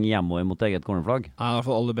til å springe hjemover mot eget cornerflagg. Han er i hvert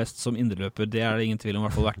fall aller best som indreløper, det er det ingen tvil om, i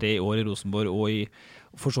hvert fall vært det i år i Rosenborg og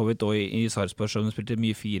for så vidt også i Sarpsborg, som spilte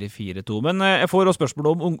mye 4-4-2. Men jeg får også spørsmål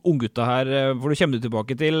om unggutta her, hvor du kommer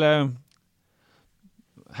tilbake til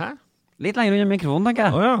Hæ? Litt lenger under mikrofonen, tenker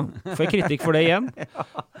jeg. Ja, får jeg kritikk for det igjen?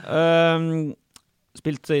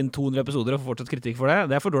 Spilt inn 200 episoder og får fortsatt kritikk for det.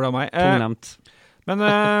 Det er for dårlig av meg. Tungnemt. Men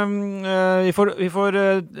vi får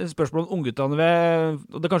spørsmål om ungguttene og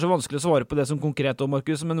det er kanskje vanskelig å svare på det som konkret om,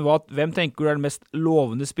 Markus, men hvem tenker du er den mest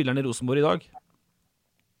lovende spilleren i Rosenborg i dag?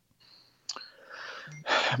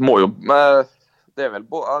 Det er vel,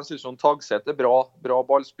 jeg synes jo Tagseth er bra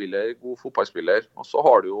ballspiller, god fotballspiller, og så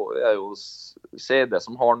er jo CD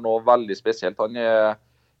som har noe veldig spesielt. Han er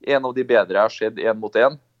en av de bedre jeg har sett 1 mot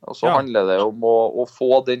 1, og så handler det om å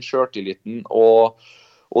få den selvtilliten og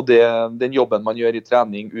den jobben man gjør i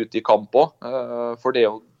trening ut i kamp også. For det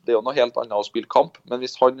er jo noe helt annet å spille kamp, men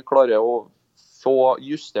hvis han klarer å få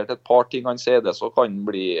justert et par ting han sier det, så kan han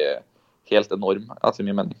bli helt enorm, etter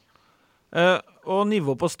min mening. Og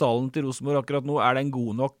nivået på stallen til Rosenborg akkurat nå, er den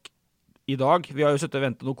god nok i dag? Vi har jo sittet og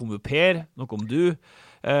ventet, nå kommer Per, nå kommer du,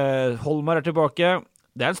 Holmar er tilbake.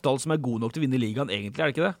 Det er en stall som er god nok til å vinne ligaen, egentlig, er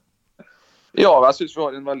det ikke det? Ja, jeg synes vi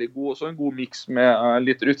har en god mix med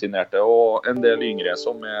litt rutinerte og en del yngre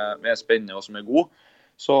som er spennende og som er gode.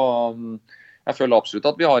 Så jeg føler absolutt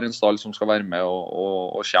at vi har en stall som skal være med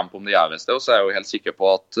og kjempe om det gjeveste, og så er jeg jo helt sikker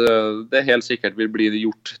på at det helt sikkert vil bli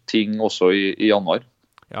gjort ting også i januar.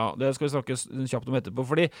 Ja, det skal vi snakke kjapt om etterpå,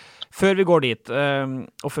 fordi før vi går dit,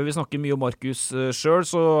 og før vi snakker mye om Markus selv,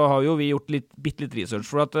 så har jo vi gjort bitte litt research,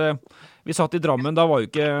 for at vi satt i Drammen, det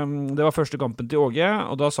var første kampen til Åge,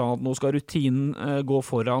 og da sa han at nå skal rutinen gå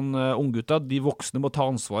foran unggutta, de voksne må ta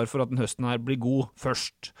ansvar for at den høsten her blir god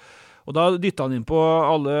først. Og da dyttet han inn på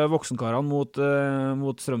alle voksenkarene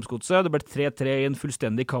mot Strømsgodset. Det ble 3-3 i en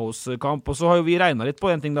fullstendig kaoskamp. Og så har jo vi regnet litt på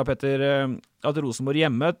en ting da, Petter, at Rosenborg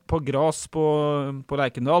hjemme på gras på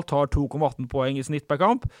Lerkendal tar 2,18 poeng i snitt per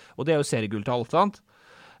kamp, og det er jo seriegulltall, sant?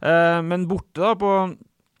 Men borte da,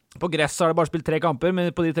 på gress har det bare spilt 3 kamper, men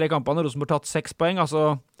på de 3 kampene har Rosenborg tatt 6 poeng,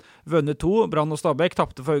 altså vunnet 2, Brann og Stabæk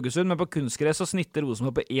tappte for Haugesund, men på kunstgress så snitter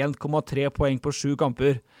Rosenborg på 1,3 poeng på 7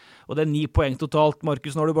 kamper. Og det er 9 poeng totalt.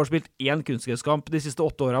 Markus, nå har du bare spilt 1 kunstgresskamp de siste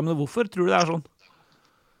 8 årene, men hvorfor tror du det er sånn?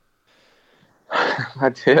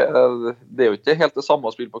 Det er jo ikke helt det samme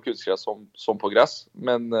å spille på kunstgress som på gress,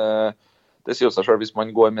 men det sier jo seg selv hvis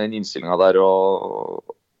man går med den innstillingen der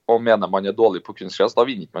og mener man er dårlig på kunstgress, da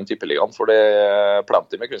vinner ikke man tippeligaen, for det er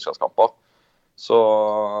plenty med kunstgresskamper. Så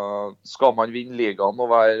skal man vinne ligaen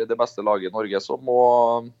og være det beste laget i Norge, så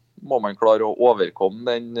må man klare å overkomme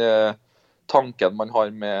den tanken man har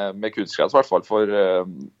med kunstgress, i hvert fall.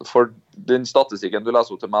 For den statistikken du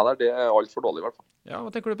leser opp til meg der, det er alt for dårlig i hvert fall. Ja,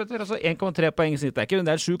 hva tenker du, Petter? Altså 1,3 poeng i snitt, det er ikke,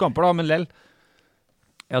 det er 7 kamper da, men lell.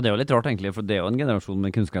 Ja, det er jo litt rart egentlig, for det er jo en generasjon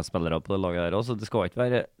med kunstgressspillere på det laget her også, så det skal ikke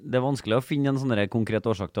være, det er vanskelig å finne en sånn konkret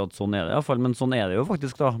årsak til at sånn er det i hvert fall, men sånn er det jo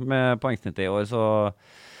faktisk da, med poengsnittet i år, så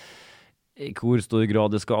i hvor stor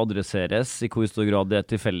grad det skal adresseres, i hvor stor grad det er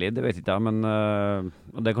tilfeldig, det vet ikke jeg, men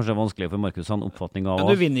det er kanskje vanskelig for Markus å ha en oppfatning av.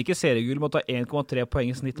 Men du vinner ikke seriegull med å ta 1,3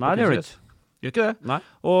 poeng i snitt på kunstgress? Nei, det gjør det ikke. Gjør ikke det? Nei.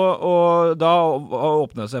 Og da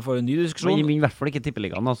åpner det seg for en ny diskusjon. Men jeg minner i hvert fall ikke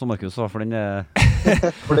tippeligaen, som Markus sa, for den er...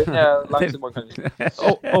 for den er langt som man kan gjøre.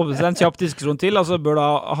 Åpner seg en kjapp diskusjon til, altså bør da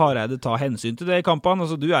Hareide ta hensyn til det i kampene?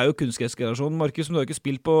 Altså du er jo kunstgressgenerasjon, Markus, men du har ikke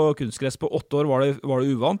spilt på kunstgress på 8 år, var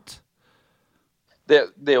det uvant? Det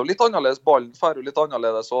er jo litt annerledes, ballen fer jo litt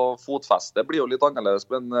annerledes, og fotfestet blir jo litt annerledes,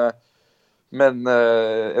 men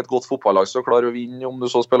et godt fotballag så klarer å vinne om du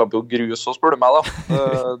så spiller på grus, så spør du meg da.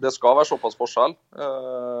 Det skal være såpass forskjell.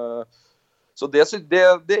 Så det er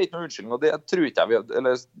ikke noe unnskyldning, og det tror ikke jeg,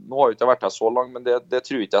 eller nå har jeg ikke vært her så langt, men det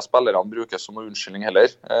tror ikke jeg spillerne bruker som noe unnskyldning heller.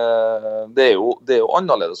 Det er jo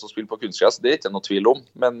annerledes å spille på kunstgress, det er ikke noe tvil om,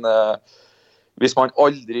 men hvis man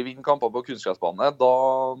aldri vinner kamper på kunstgressbane,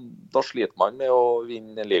 da sliter man med å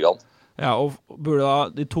vinne ligaen. Ja, og burde da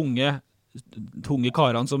de tunge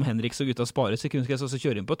karene som Henriks og gutta spares i kunstgress, og så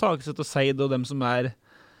kjøre inn på Tagseth og Seid og dem som er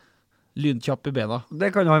lynkjapp i bena. Det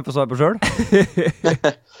kan jo han få svare på selv.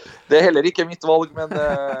 Det er heller ikke mitt valg, men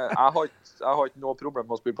jeg har ikke noe problem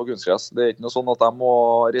med å spille på kunstgress. Det er ikke noe sånn at jeg må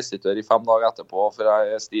restituere i 5 dager etterpå, for jeg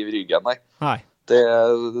er stiv i ryggen. Nei.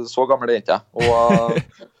 Så gammel er ikke jeg. Og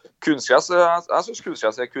kunstgress, jeg synes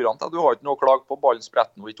kunstgress er kurant. Du har ikke noe å klage på, ballen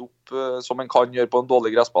spretter noe ikke opp som en kan gjøre på en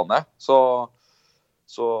dårlig gressbane. Så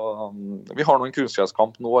vi har noen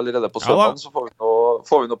kunstgresskamp nå allerede på søndag, så får vi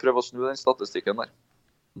nå prøve å snu den statistikken der.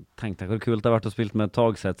 Tenk deg hvor kult det har vært å spille med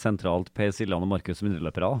Tagseth sentralt, Per Siljan og Markus som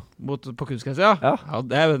indreløpere da. På kunstgress, ja? Ja,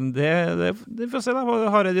 det får se da hva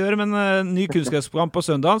Hareide gjør, men ny kunstgresskamp på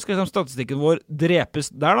søndag, skal statistikken vår drepes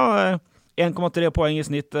der da, 1,3 poeng i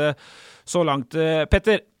snitt så langt.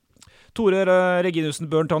 Petter, Tore Reginussen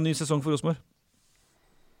bør ta en ny sesong for Rosenborg.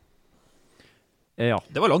 Ja.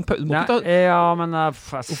 Det var lang pause. Men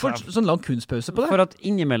hvorfor sånn lang kunstpause på det? For at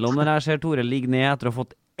innimellom når jeg ser Tore ligge ned etter å ha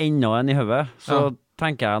fått enda en i høvet, så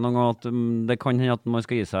tenker jeg noen gang at det kan hende at man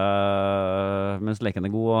skal gi seg mens leken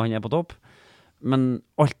er god og han er på topp. Men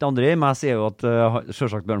alt det andre i meg sier jo at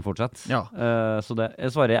selvsagt bør han fortsette. Ja. Så det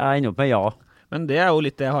svaret jeg ender opp med ja. Men det er jo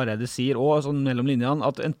litt det Hareide sier, og sånn mellom linjene,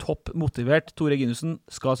 at en toppmotivert Tore Reginussen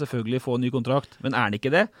skal selvfølgelig få en ny kontrakt. Men er han ikke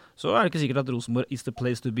det, så er det ikke sikkert at Rosenborg is the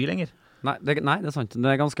place to be lenger. Nei, det er sant. Det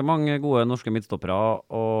er ganske mange gode norske midtstoppere,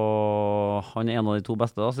 og han er en av de 2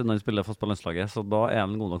 beste da, siden han spiller fast på landslaget, så da er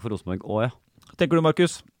han god nok for Rosenborg også, ja. Tenker du,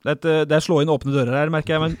 Markus? Det er slå inn åpne dører her,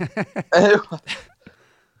 merker jeg, men...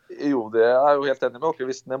 Jo, det er jeg jo helt enig med dere.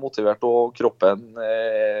 Hvis den er motivert og kroppen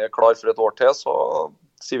er klar for et år til, så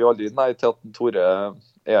sier vi aldri nei til at Tore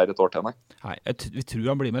er her et år til, nei. Nei, vi tror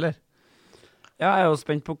han blir med, eller? Ja, jeg er jo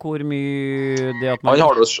spent på hvor mye det at man... Han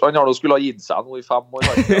har jo skulle ha gitt seg nå i 5 år,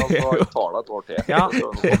 så han tar det et år til. Ja.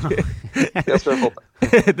 Det skal vi få til.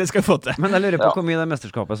 Det skal vi få til. Men jeg lurer på hvor mye det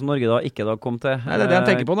mesterskapet som Norge da ikke da kom til. Nei, det er det han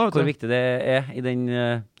tenker på nå. Hvor viktig det er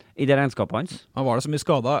i det regnskapet hans. Han var det så mye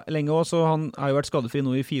skadet lenge også, så han har jo vært skadefri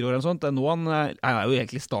nå i 4 år eller sånt. Nå han er jo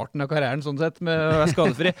egentlig starten av karrieren sånn sett med å være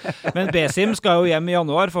skadefri. Men Besim skal jo hjem i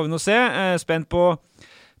januar, får vi nå se. Spent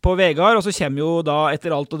på Vegard, og så kommer jo da etter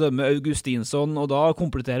alt å dømme Augustinsson, og da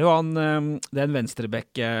kompletterer jo han den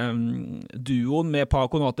venstrebekk-duoen med Pa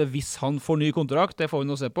Konate hvis han får ny kontrakt. Det får vi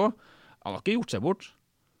nå se på. Han har ikke gjort seg bort.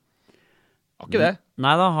 Har ikke det?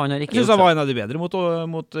 Nei da, han har ikke gjort seg. Jeg synes han var en av de bedre mot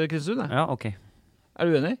Kristiansund. Ja, ok. Er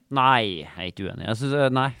du uenig? Nei, jeg er ikke uenig. Jeg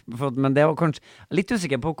synes, nei, men det var kanskje litt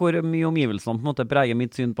usikker på hvor mye omgivelsene på en måte preger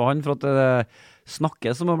mitt syn på han, for at det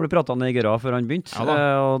snakkes som å bli pratet negere før han begynte,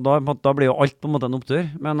 og da blir jo alt på en måte en opptur,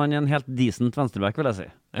 men han er en helt decent venstreback, vil jeg si.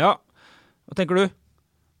 Ja, hva tenker du?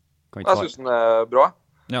 Jeg synes den er bra.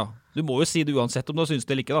 Ja, du må jo si det uansett om du synes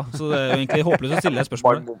det eller ikke da, så det er jo egentlig håpløst å stille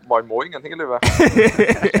spørsmålet. Man må ingenting i livet.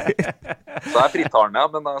 Så jeg fritar den,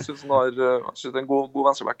 men jeg synes den er en god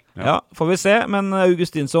venstreback. Ja, får vi se, men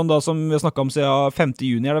Augustinsson da, som vi har snakket om siden 5.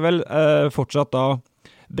 juni er det vel, fortsatt da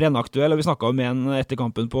brennaktuell, og vi snakket jo med en etter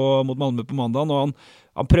kampen mot Malmö på mandagen, og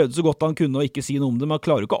han prøvde så godt han kunne å ikke si noe om det, men han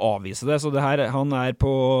klarer jo ikke å avvise det, så det her, han er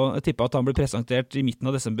på, jeg tipper at han blir presentert i midten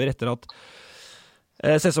av desember etter at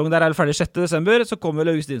sesongen der er ferdig 6. desember, så kommer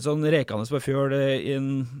vel Augustinsson rekende på fjøl i en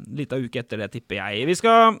liten uke etter det, tipper jeg.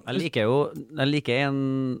 Jeg liker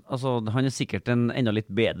altså, han er sikkert en enda litt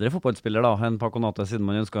bedre fotballspiller da, enn Paconate, siden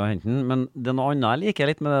man ønsker å hente den, men det er noe annet jeg liker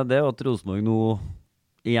litt med det er at Rosenborg nå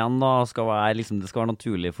igjen da, skal være, liksom, det skal være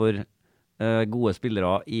naturlig for gode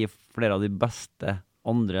spillere i flere av de beste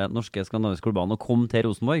andre norske skandinaviske klubbene å komme til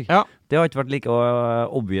Rosenborg. Ja. Det har ikke vært like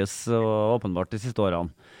obvious og åpenbart de siste årene.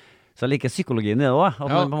 Så jeg liker psykologien i det også,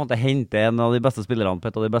 at man på en måte henter en av de beste spillerne på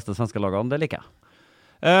et av de beste svenske lagene, det liker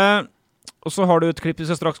jeg. Og så har du et klipp vi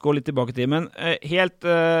skal straks gå litt tilbake til, men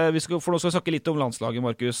for nå skal vi snakke litt om landslaget,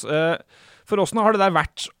 Markus. For hvordan har det der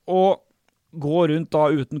vært å gå rundt da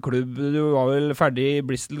uten klubb? Du var vel ferdig i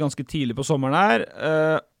Bristol ganske tidlig på sommeren her,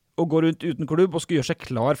 og gå rundt uten klubb og skulle gjøre seg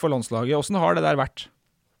klar for landslaget. Hvordan har det der vært?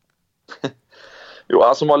 Jo,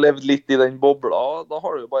 jeg som har levd litt i den bobla, da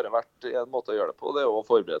har det jo bare vært en måte å gjøre det på, det er å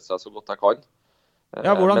forberede seg så godt jeg kan.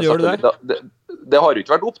 Ja, hvordan gjør du det? Det har jo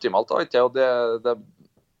ikke vært optimalt da, ikke? Og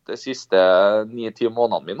det siste 9-10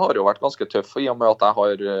 månedene mine har jo vært ganske tøff, i og med at jeg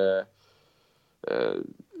har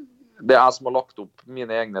det er jeg som har lagt opp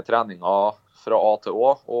mine egne treninger fra A til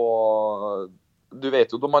Å, og du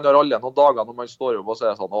vet jo, når man har alle noen dager når man står opp og så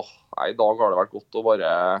er det sånn, i dag har det vært godt å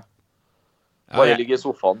bare ligge i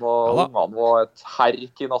sofaen, og ungene var et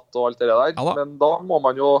herk i natt og alt det der. Men da må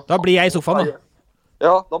man jo... Da blir jeg i sofaen da.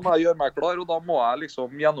 Ja, da må jeg gjøre meg klar, og da må jeg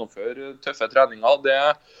liksom gjennomføre tøffe treninger. Det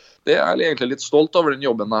er jeg egentlig litt stolt over den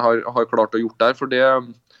jobben jeg har klart å gjort der, for det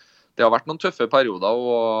har vært noen tøffe perioder,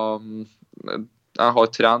 og jeg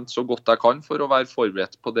har trent så godt jeg kan for å være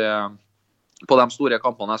forberedt på de store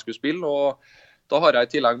kampene jeg skulle spille, og da har jeg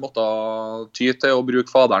i tillegg måttet ty til å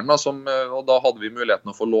bruke faderen, og da hadde vi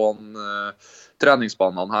muligheten å få låne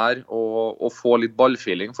treningsbanene her og få litt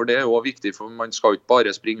ballfeeling, for det er jo viktig, for man skal jo ikke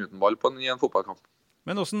bare springe uten ball i en fotballkamp.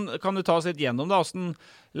 Men hvordan kan du ta oss litt gjennom da?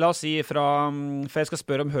 La oss si for jeg skal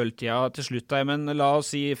spørre om høltida til slutt, men la oss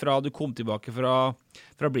si fra du kom tilbake fra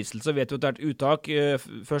Bristol, så vet du at det er et uttak.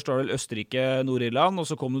 Først var det Østerrike, Nord-Irland, og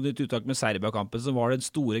så kom det et uttak med Serbia-kampen, som var den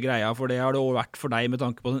store greia, for det har det også vært for deg med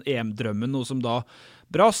tanke på den EM-drømmen, noe som da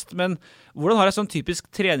brast. Men hvordan har en sånn typisk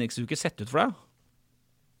treningsuke sett ut for deg?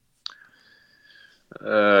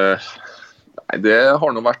 Nei, det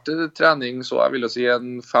har nå vært trening, så jeg vil jo si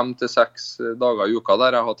 5 til 6 dager i uka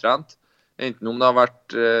der jeg har trent. Enten om det har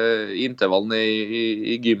vært intervallen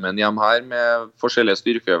i gymmen hjemme her med forskjellige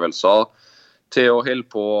styrkeøvelser til å holde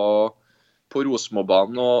på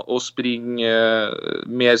Rosenborgbanen og springe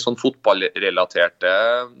mer sånn fotballrelaterte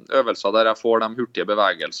øvelser der jeg får de hurtige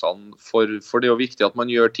bevegelsene. For det er jo viktig at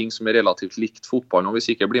man gjør ting som er relativt likt fotballen, og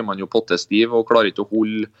hvis ikke blir man jo pottestiv og klarer ikke å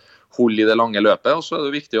holde i det lange løpet. Og så er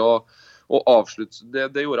det viktig å avslutte.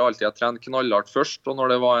 Det gjorde jeg alltid. Jeg trente knallhardt først, og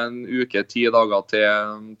når det var en uke, 10 dager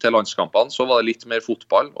til landskampene, så var det litt mer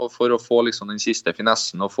fotball, og for å få liksom den siste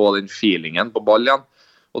finessen og få den feelingen på ball igjen.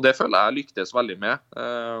 Og det føler jeg lyktes veldig med.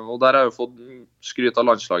 Og der har jeg jo fått skryt av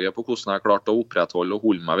landslaget på hvordan jeg klarte å opprettholde og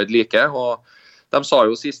holde meg ved like. Og de sa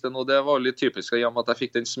jo siste nå, det var litt typisk i og med at jeg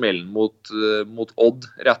fikk den smellen mot Odd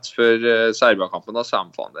rett før Serbia-kampen. Da sa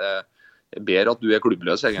de faen, det er bedre at du er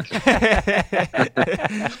klubbløs, egentlig.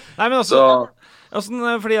 Nei, men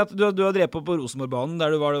fordi at du har drevet på Rosenborgbanen,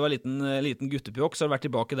 der du var liten guttepjokk, så har du vært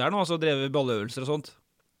tilbake der nå, og så drevet balløvelser og sånt?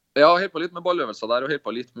 Ja, helt på litt med balløvelser der, og helt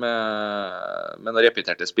på litt med noen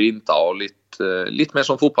repeterte sprinter, og litt mer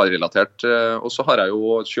sånn fotballrelatert. Og så har jeg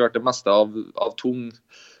jo kjørt det meste av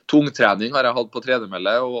tungtrening, har jeg hatt på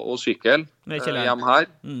tredemølle og sykkel hjemme her.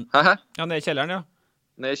 Ja, ned i kjelleren, ja.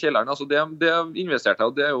 Ned i kjelleren, altså det investerte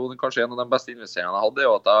jeg, og det er jo kanskje en av de beste investeringene jeg hadde, det er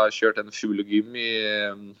jo at jeg kjørte en full gym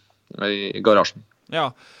i garasjen.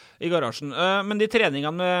 Ja, i garasjen. Men de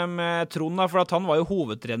treningene med Trond, da, for at han var jo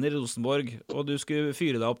hovedtrener i Rosenborg, og du skulle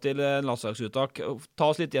fyre deg opp til en landslagsuttak. Ta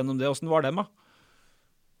oss litt gjennom det. Hvordan var det, da?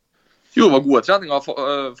 Jo, det var gode treninger.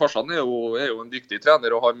 Farsan er jo en dyktig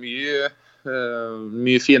trener og har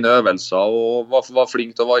mye fine øvelser og var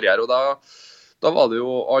flink til å variere, og Da var det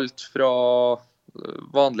jo alt fra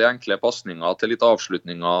vanlige enkle passninger til litt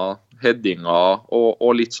avslutninger, headinger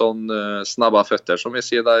og litt sånn snabba føtter, som vi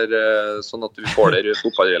sier der, sånn at du får det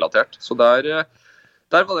fotballrelatert. Så der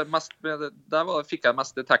fikk jeg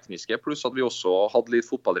mest det tekniske, pluss at vi også hadde litt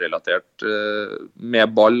fotballrelatert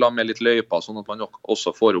med ball, med litt løyper, sånn at man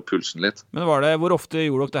også får opp pulsen litt. Men hvor ofte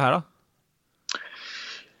gjorde dere det her da?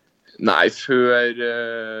 Nei, før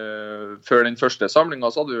den første samlingen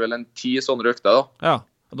så hadde vi vel 10 sånne økter da. Ja.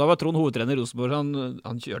 Og da var Trond hovedtrener i Rosenborg,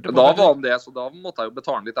 han kjørte på. Da var han det, så da måtte jeg jo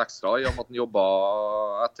betale litt ekstra i og med at han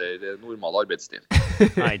jobbet etter normal arbeidstid.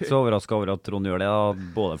 Jeg er ikke så overrasket over at Trond gjør det,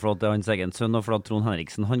 da, både for at det er hans egen sønn, og for at Trond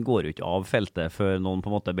Henriksen, han går jo ikke av feltet før noen på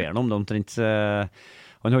en måte ber han om det. Omtrent,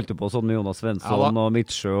 han holdt på sånn med Jonas Svensson og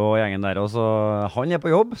Midtsjø og gjengen der, og så han er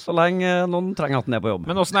på jobb så lenge noen trenger at han er på jobb.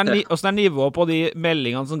 Men hvordan er nivået på de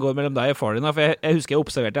meldingene som går mellom deg og far din? For jeg husker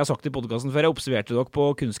jeg har sagt i podcasten før, jeg observerte dere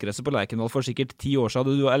på kunstgresset på Lerkendal for sikkert 10 år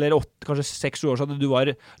siden, eller 8, kanskje 6-7 år siden, du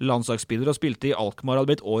var landslagsspiller og spilte i Alkmaar,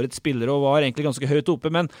 hadde blitt årets spiller og var egentlig ganske høyt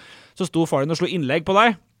oppe, men så sto far din og slo innlegg på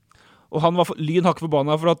deg. Og han var lynhakk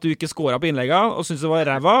forbanna for at du ikke skåret på innleggene, og syntes det var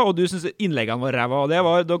ræva, og du syntes innleggene var ræva, og det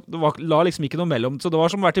la liksom ikke noe mellom. Så det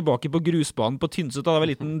var som å være tilbake på grusbanen på Tynset, da det var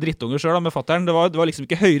en liten drittunge selv da, med fatteren. Det var liksom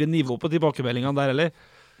ikke høyere nivå på tilbakemeldingene der, eller?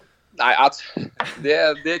 Nei, det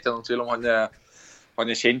er ikke noen tvil om han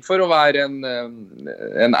er kjent for å være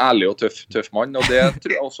en ærlig og tøff mann, og det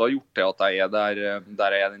tror jeg også har gjort til at jeg er der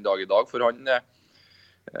jeg er den dag i dag, for han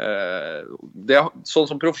sånn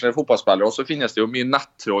som profesjonelle fotballspillere så finnes det jo mye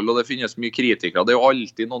nettroll og det finnes mye kritikere, det er jo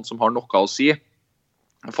alltid noen som har noe å si.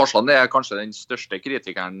 Farsan er kanskje den største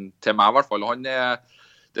kritikeren til meg i hvert fall, det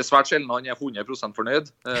er svært sjelden han er 100%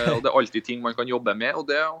 fornøyd, og det er alltid ting man kan jobbe med, og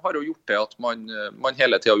det har jo gjort til at man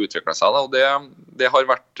hele tiden utvikler seg da, og det har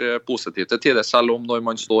vært positivt til tider, selv om når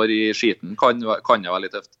man står i skiten kan det være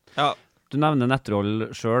litt tøft. Ja. Du nevner nettroll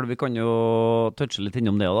selv, vi kan jo touche litt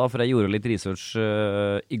innom det da, for jeg gjorde litt research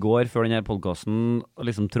i går før denne podcasten, og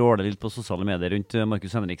liksom tråle litt på sosiale medier rundt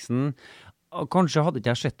Markus Henriksen. Og kanskje hadde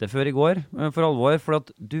ikke jeg sett det før i går, for alvor, for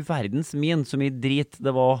at du verdens min så mye drit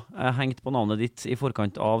det var hengt på navnet ditt i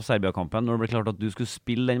forkant av Serbia-kampen, når det ble klart at du skulle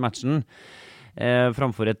spille den matchen.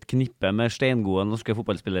 Framfor et knippe med steingode norske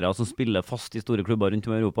fotballspillere som spiller fast i store klubber rundt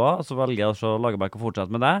om i Europa, så velger jeg altså Lagerbäck å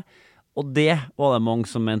fortsette med det. Og det var det mange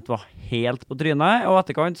som mente var helt på trynet, og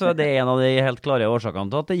etterkant så er det en av de helt klare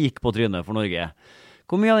årsakene til at det gikk på trynet for Norge.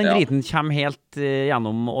 Hvor mye av den driten kommer helt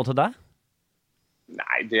gjennom og til deg?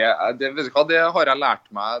 Nei, det har jeg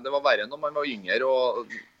lært meg. Det var verre når man var yngre,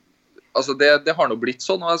 og altså det har nå blitt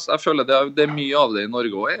sånn, og jeg føler det er mye av det i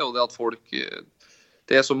Norge også, og det at folk...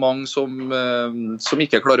 Det er så mange som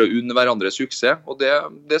ikke klarer å unne hverandre suksess, og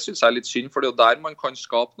det synes jeg er litt synd, for det er jo der man kan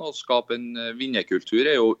skape noe, skape en vinnerkultur,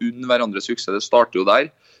 er jo å unne hverandre suksess, det starter jo der.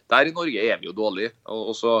 Der i Norge er vi jo dårlige,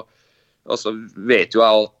 og så vet jo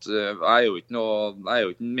jeg at jeg er jo ikke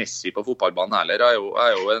en Messi på fotballbanen heller, jeg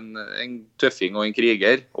er jo en tøffing og en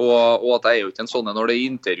kriger, og at jeg er jo ikke en sånn, når det er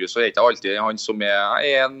intervju så er ikke alltid han som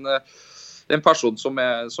jeg er en person som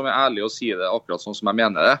er ærlig og sier det akkurat sånn som jeg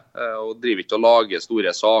mener det, og driver ikke å lage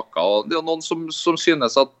store saker. Og det er noen som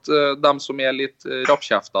synes at de som er litt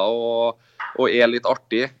rappkjefta og er litt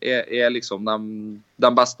artig, er liksom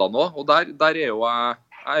de beste nå. Og der er jo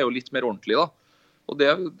jeg jo litt mer ordentlig da. Og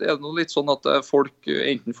det er noe litt sånn at folk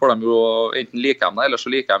enten liker dem det, eller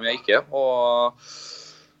så liker de ikke.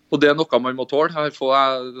 Og det er noe man må tåle. Jeg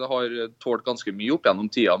har tålt ganske mye opp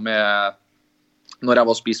gjennom tida med når jeg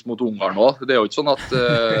var spiss mot Ungarn også. Det er jo ikke sånn at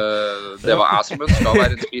det var jeg som ønsket å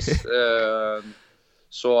være en spiss.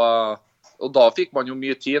 Og da fikk man jo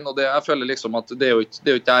mye tid, og jeg føler liksom at det er jo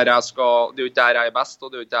ikke der jeg er best,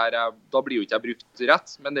 og da blir jo ikke jeg brukt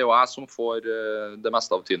rett, men det er jo jeg som får det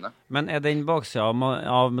meste av tiden. Men er den baksiden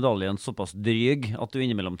av medaljen såpass dryg at du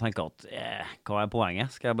innimellom tenker at hva er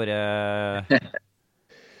poenget? Skal jeg bare...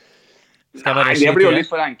 Nei, det blir jo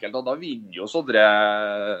litt for enkelt, og da vinner jo sådre...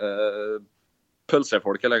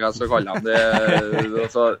 pølsefolk, eller hva jeg skal kalle dem.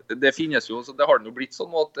 Det finnes jo, så det har jo blitt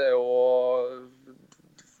sånn at det er jo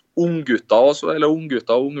unggutter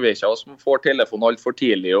og ungveker som får telefon alt for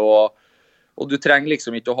tidlig, og du trenger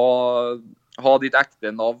liksom ikke å ha ditt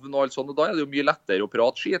ekte navn og alt sånt, og da er det jo mye lettere å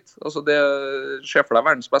prate skit. Altså det skjer for deg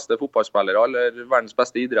verdens beste fotballspillere, eller verdens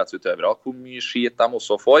beste idrettsutøvere, hvor mye skit de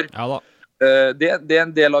også får. Ja da. Det er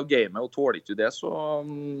en del av gamet, og tåler ikke det, så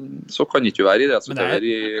kan ikke være idrettsutøver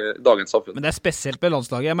i dagens samfunn. Men det er spesielt på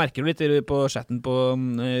landslaget. Jeg merker jo litt på chatten på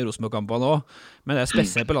Rosenborg-kampene også, men det er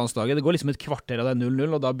spesielt på landslaget. Det går liksom et kvarter av det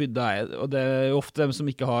 0-0, og da bydde jeg, og det er jo ofte dem som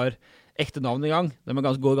ikke har ekte navn i gang. De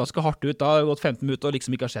går ganske hardt ut, da har det gått 15 minutter og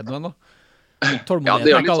liksom ikke har skjedd noe ennå. Tålmodigheten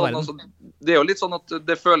det er ikke litt all sånn, verden. altså, det er jo litt sånn at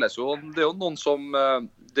det føles jo, det er jo noen som,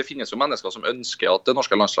 det finnes jo mennesker som ønsker at det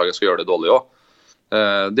norske landslaget skal gjøre det dårlig også.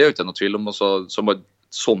 Det er jo ikke noe tvil om,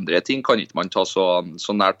 sånne ting kan ikke man ta så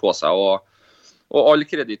nært på seg, og all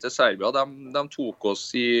kreditt til Serbia, de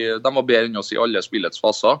var bedre enn oss i alle spillets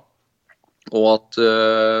faser. Og at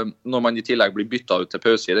når man i tillegg blir byttet ut til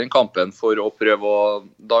pause i den kampen for å prøve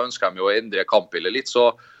da ønsker de jo å endre kampbildet litt,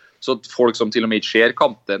 så folk som til og med ikke ser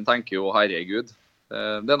kampen tenker jo herregud,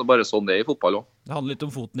 det er nå bare sånn det er i fotball også. Det handler litt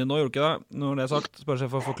om foten din nå, gjorde ikke det? Når det er sagt, bare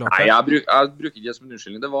for å forklare det. Nei, jeg bruker ikke det som en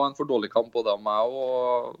unnskyldning, det var en for dårlig kamp både av meg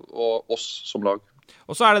og oss som lag.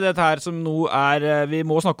 Og så er det dette her som nå vi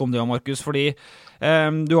må snakke om det, Markus, fordi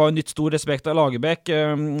du har jo nytt stor respekt av Lagerbäck,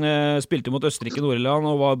 spilte mot Østerrike-Nordirland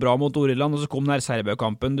og var bra mot Nordirland, og så kom den her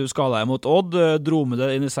Serbia-kampen, du skadet deg mot Odd, dro med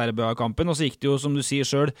det inn i Serbia-kampen, og så gikk det jo, som du sier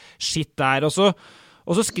selv, shit der også.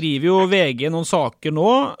 Og så skriver jo VG noen saker nå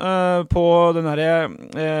på den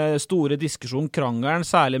her store diskusjonen, krangelen,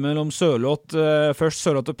 særlig mellom Sørloth, først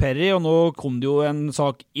Sørloth og Perry, og nå kom det jo en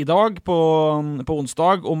sak i dag på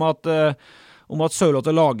onsdag om at Sørloth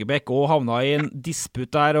og Lagerbäck også havnet i en disput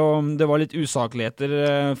der, og det var litt usakligheter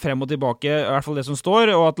frem og tilbake, i hvert fall det som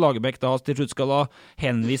står, og at Lagerbäck da til slutt skal ha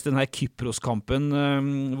henvist den her Kypros-kampen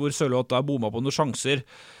hvor Sørloth da bommet på noen sjanser.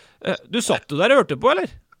 Du satt jo der og hørte på, eller?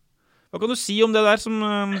 Hva kan du si om det der som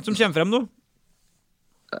kommer frem nå?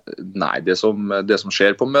 Nei, det som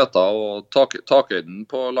skjer på møter og takhøyden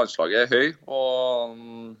på landslaget er høy,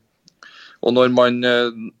 og når man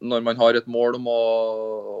har et mål om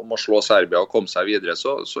å slå Serbia og komme seg videre,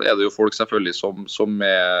 så er det jo folk selvfølgelig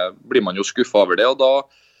blir man jo skuffet over det, og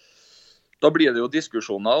da blir det jo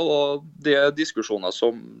diskusjoner, og det er diskusjoner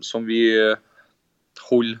som vi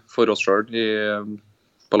holder for oss selv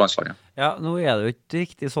på landslaget. Ja, nå er det jo ikke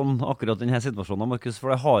riktig sånn akkurat denne situasjonen, Markus,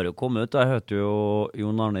 for det har jo kommet ut. Jeg hørte jo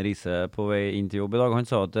Jon Arne Riise på vei inn til jobb i dag. Han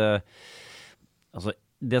sa at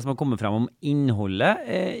det som har kommet frem om innholdet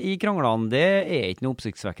i kranglene, det er ikke noe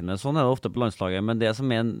oppsiktsvekkende. Sånn er det ofte på landslaget, men det som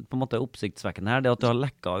er på en måte oppsiktsvekkende her, det er at det har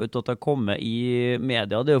lekket ut, at det har kommet i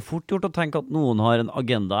media. Det er jo fort gjort å tenke at noen har en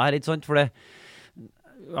agenda her, ikke sant? For det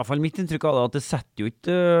i hvert fall mitt inntrykk av det, at det setter jo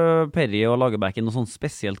ikke Perry og Lagerbäck i noe sånn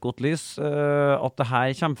spesielt godt lys. At det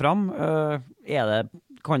her kommer frem,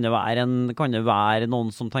 kan det være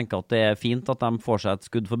noen som tenker at det er fint at de får seg et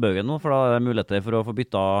skudd for bøgen nå, for da er det muligheter for å få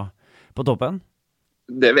bytta på toppen?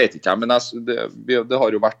 Det vet ikke jeg, men det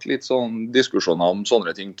har jo vært litt sånn diskusjoner om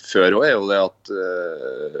sånne ting før, og er jo det at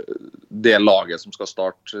det laget som skal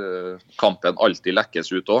starte kampen alltid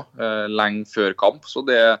lekkes ut også, lenge før kamp, så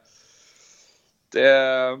det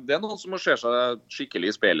er noen som må se seg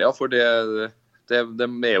skikkelig i speilet, ja, for det er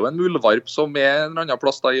jo en muldvarp som er en annen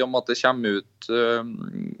plass da, i og med at det kommer ut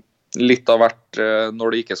litt av hvert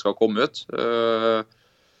når det ikke skal komme ut.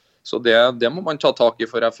 Så det må man ta tak i,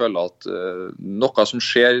 for jeg føler at noe som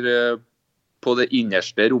skjer på det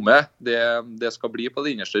innerste rommet, det skal bli på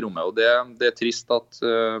det innerste rommet, og det er trist at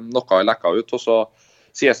noe har lekket ut, og så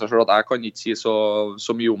sier seg selv at jeg kan ikke si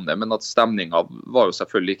så mye om det, men at stemningen var jo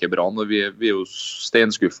selvfølgelig ikke bra når vi er jo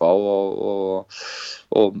steinskuffa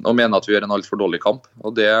og mener at vi gjør en alt for dårlig kamp.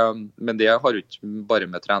 Men det har jo ikke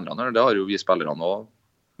bare med trenerne, det har jo vi spillerne også.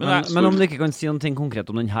 Men om du ikke kan si noe konkret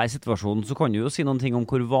om denne situasjonen, så kan du jo si noe om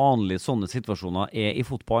hvor vanlig sånne situasjoner er i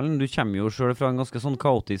fotballen. Du kommer jo selv fra en ganske sånn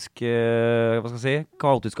kaotisk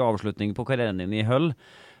avslutning på karrieren din i Hull,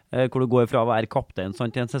 hvor du går fra å være kaptein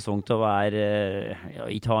i en sesong til å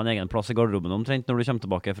ikke ha en egen plass i garderoben omtrent når du kommer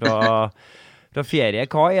tilbake fra ferie.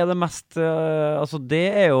 Hva er det mest, det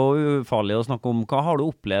er jo ufarlig å snakke om. Hva har du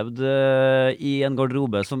opplevd i en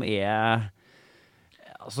garderobe som er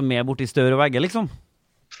borte i stør og vegger, liksom?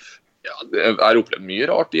 Ja, jeg har opplevd mye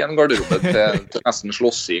rart i en garderobe til nesten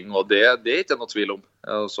slåssing, og det er ikke noe tvil om.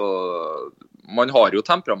 Man har jo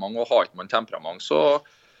temperament, og har ikke man temperament, så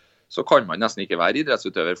kan man nesten ikke være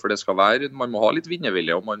idrettsutøver, for man må ha litt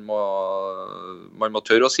vinnervilje, og man må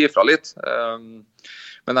tørre å si fra litt.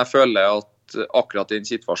 Men jeg føler at akkurat i den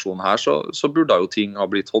situasjonen her, så burde jo ting ha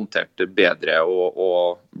blitt håndtert bedre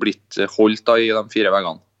og blitt holdt da i de 4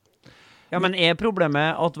 veggene. Ja, men er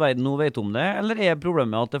problemet at verden nå vet om det, eller er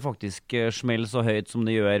problemet at det faktisk smeller så høyt som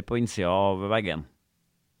det gjør på innsida av veggen?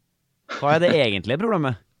 Hva er det egentlige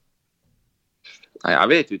problemet? Nei, jeg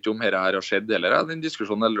vet jo ikke om dette her har skjedd, eller den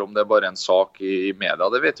diskusjonen, eller om det er bare en sak i media,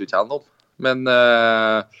 det vet jo ikke jeg noe om. Men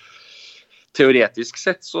teoretisk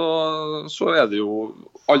sett så er det jo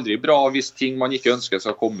aldri bra hvis ting man ikke ønsker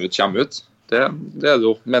skal komme ut, kommer ut. Det er det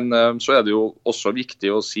jo. Men så er det jo også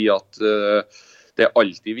viktig å si at det er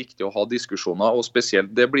alltid viktig å ha diskusjoner, og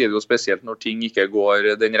det blir det jo spesielt når ting ikke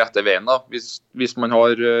går den rette veien. Da. Hvis man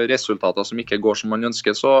har resultater som ikke går som man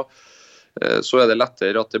ønsker, så så det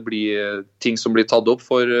lettere at det blir ting som blir tatt opp.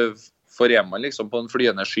 For man liksom på en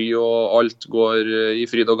flyende sky og alt går i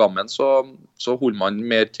fryd og gammen, så holder man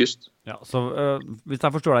mer tyst. Ja, så hvis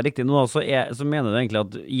jeg forstår deg riktig nå, så mener du egentlig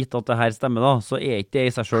at gitt at det her stemmer da, så ikke det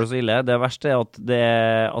i seg selv så ille. Det verste at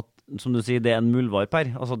som du sier, det en muldvarp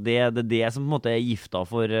her. Altså det som på en måte gifta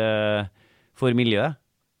for miljøet.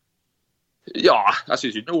 Ja, jeg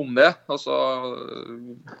synes ikke noe om det. Altså,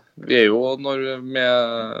 vi jo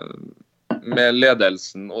med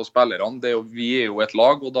ledelsen og spillerne, vi jo et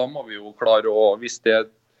lag, og da må vi jo klare å, hvis det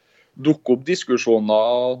dukker opp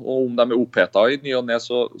diskusjoner, og om de opphetet i ny og ned,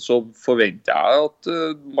 så forventer jeg at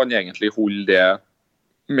man egentlig holder det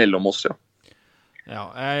mellom oss, ja.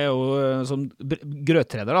 Ja, jeg jo som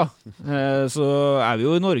grøttreder da, så vi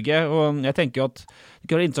jo i Norge, og jeg tenker at det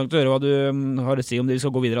kan være interessant å høre hva du har å si om det vi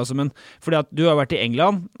skal gå videre, altså, men fordi at du har vært i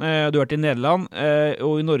England, du har vært i Nederland,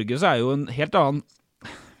 og i Norge så jo en helt annen,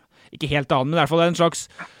 ikke helt annen, men i hvert fall en slags,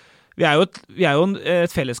 vi jo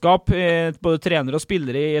et fellesskap, både trenere og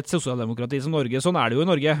spillere i et sosialdemokrati som Norge, sånn det jo i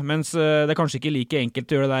Norge, mens det kanskje ikke like enkelt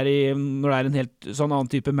å gjøre det der når det en helt sånn annen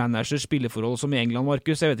type manager-spilleforhold som i England,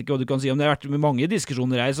 Markus. Jeg vet ikke hva du kan si om det. Det har vært med mange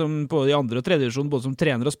diskusjoner her, som på de andre og tredje divisjon, både som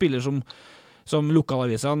trener og spiller, som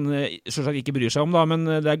lokalavisene selvsagt ikke bryr seg om, da, men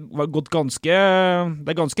det gått ganske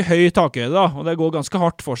høy takhøyde, da, og det går ganske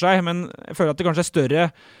hardt for seg, men jeg føler at det kanskje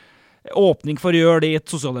større åpning for å gjøre det i et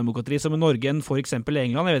sosialdemokrati som i Norge enn for eksempel i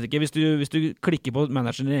England. Jeg vet ikke, hvis du klikker på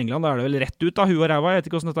manageren i England, da det vel rett ut av huet og ræva. Jeg vet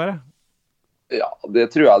ikke hvordan dette Ja, det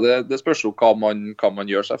tror jeg. Det spørs jo hva man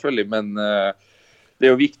gjør selvfølgelig, men det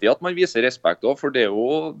jo viktig at man viser respekt også, for det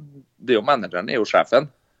jo manageren jo sjefen.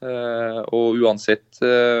 Og uansett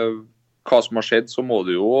hva som har skjedd, så må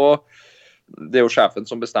det jo sjefen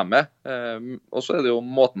som bestemmer. Og så det jo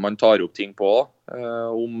måten man tar opp ting på,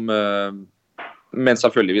 men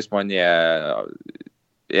selvfølgelig hvis man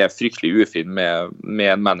fryktelig ufin med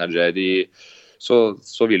en manager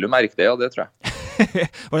så vil du merke det, ja, det tror jeg.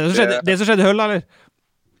 Var det som skjedde i Hull, eller?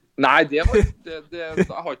 Nei, jeg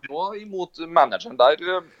har ikke noe imot manageren der.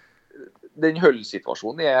 Den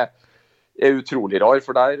Hull-situasjonen utrolig rar,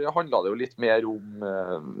 for der handlet det jo litt mer om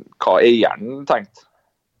hva eieren tenkte.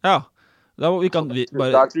 Ja, der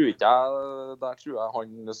tror jeg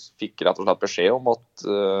han fikk rett og slett beskjed om at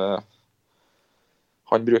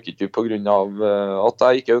han bruker ikke på grunn av at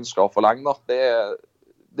jeg ikke ønsker å forlenge.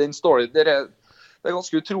 Den story, det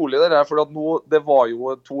ganske utrolig det der, for at nå, det var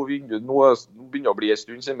jo 2 vinduer, nå begynner å bli en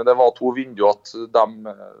stund siden, men det var 2 vinduer at de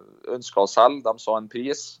ønsket å selge, de sa en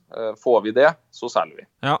pris, får vi det, så selger vi.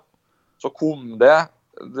 Ja. Så kom det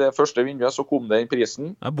første vinduet, så kom det inn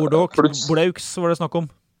prisen. Ja, Bordeaux var det snakk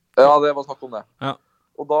om. Ja, det var snakk om det. Ja.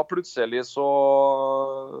 Og da plutselig så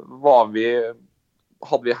hadde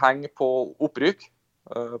vi heng på opprykk,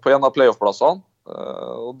 på en av playoff-plassene,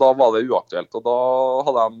 og da var det uaktuelt, og da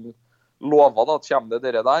hadde de lovet at kommer det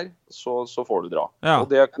dere der, så får du dra. Ja. Og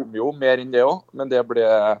det kom jo mer enn det også, men det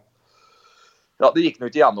gikk nå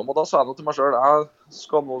ikke igjennom, og da sa jeg noe til meg selv, jeg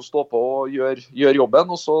skal nå stå på og gjøre jobben,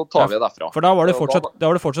 og så tar vi det derfra. For da var det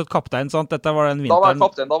fortsatt kaptein, sant? Dette var den vinteren. Da var jeg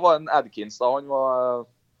kaptein, da var en Adkins, det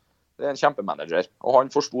en kjempemanager, og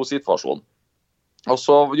han forstod situasjonen. Og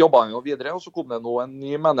så jobbet han jo videre, og så kom det nå en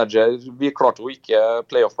ny manager. Vi klarte jo ikke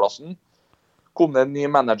playoff-plassen. Kom det en ny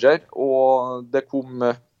manager, og det kom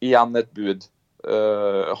igjen et bud.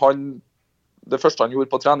 Det første han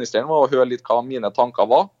gjorde på treningsleiren var å høre litt hva mine tanker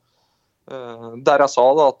var. Der jeg sa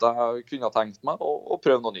da at jeg kunne ha tenkt meg å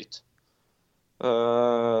prøve noe nytt.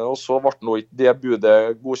 Og så ble nå ikke det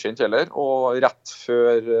budet godkjent heller, og rett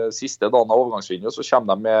før siste dagen av overgangsvinduet så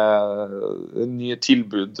kommer de med en ny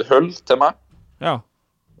tilbud Hull til meg. Ja.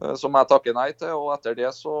 Som jeg takker nei til, og etter det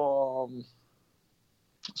så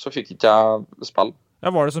fikk ikke jeg spille. Ja,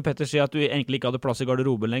 var det som Petter sier at du egentlig ikke hadde plass i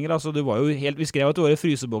garderoben lenger? Altså, du var jo vi skrev at du var i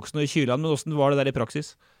fryseboksen og i kylene, men hvordan var det der i praksis?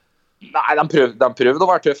 Nei, de prøvde å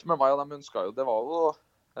være tøff med meg, og de ønsket jo, det var jo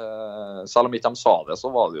selv om ikke de sa det, så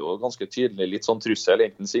var det jo ganske tydelig litt sånn trussel,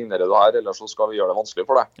 enten signerer du her, eller så skal vi gjøre det vanskelig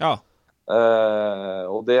for deg. Ja.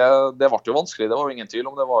 Og det ble jo vanskelig, det var jo ingen tvil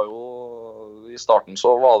om. Det var jo i starten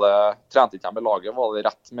så trente ikke jeg med laget, var det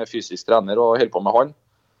rett med fysisk trener og holdt på med han,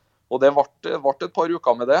 og det ble et par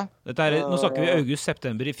uker med det. Nå snakker vi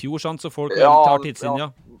august-september i fjor, sant? Så folk tar tidssiden, ja.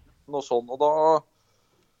 Noe sånn, og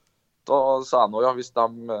da sa jeg nå, ja, hvis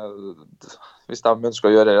de ønsker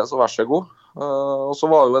å gjøre det, så vær så god. Og så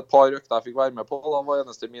var det jo et par økter jeg fikk være med på, da var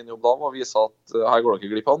eneste min jobb da å vise at her går det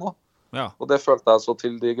ikke glipp av noe. Ja. Og det følte jeg så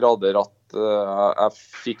til de grader at jeg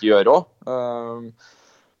fikk gjøre også.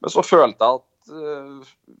 Men så følte jeg at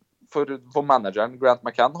for manageren Grant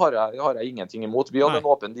McCann har jeg ingenting imot. Vi hadde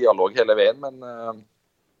en åpen dialog hele veien, men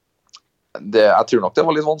Jeg tror nok det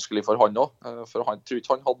var litt vanskelig for han også, for han tror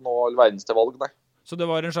ikke han hadde noe all verdens til valg, nei. Så det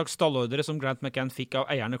var en slags stallordre som Grant McCann fikk av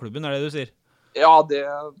eierne i klubben, er det du sier? Ja, det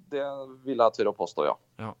vil jeg tørre å påstå, ja.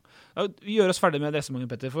 Ja. Vi gjør oss ferdig med dressemangen,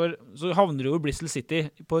 Petter, for så havner du jo i Bristol City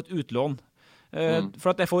på et utlån.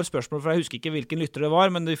 For at jeg får spørsmål, for jeg husker ikke hvilken lytter det var,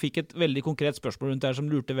 men du fikk et veldig konkret spørsmål rundt der som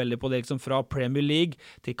lurte veldig på det, liksom fra Premier League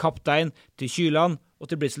til kaptein, til Kyland og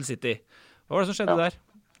til Bristol City. Hva var det som skjedde der?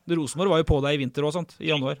 Rosenborg var jo på deg i vinter og sånt,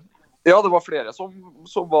 i januar. Ja, det var flere som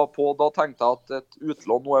var på. Da tenkte jeg at et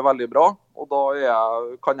utlån nå er veldig bra, og da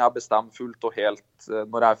kan jeg bestemme fullt og helt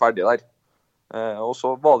når jeg er ferdig der. Og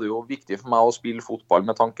så var det jo viktig for meg å spille fotball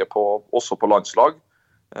med tanke på, også på landslag.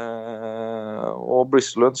 Og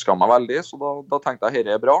Bristol ønsket meg veldig, så da tenkte jeg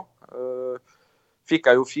her er bra. Fikk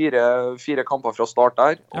jeg jo fire kamper fra start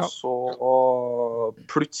der, og så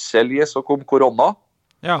plutselig så kom korona.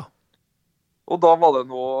 Ja. Og da var det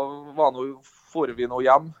får vi noe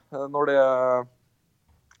hjem når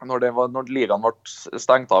ligaen ble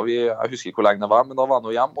stengt av. Jeg husker ikke hvor lenge det var, men da var jeg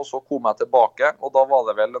noe hjem, og så kom jeg tilbake, og da var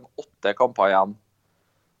det vel 8 kamper igjen.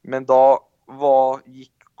 Men da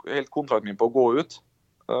gikk helt kontrakten min på å gå ut,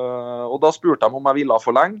 og da spurte de om jeg ville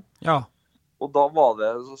forlenge. Ja. Og da var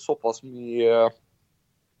det såpass mye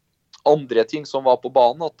andre ting som var på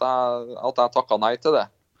banen at jeg takket nei til det.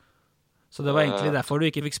 Så det var egentlig derfor du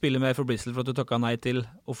ikke fikk spille mer for Bristol, for at du takket nei til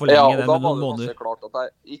å forlenge det med noen måneder? Ja, og da var det klart at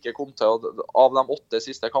jeg ikke kom til av de 8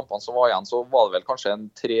 siste kampene som var igjen, så var det vel kanskje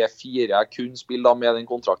 3-4 jeg kunne spille med den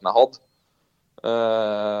kontrakten jeg hadde.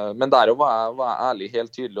 Men der var jeg ærlig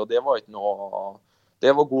helt tydelig, og det var ikke noe...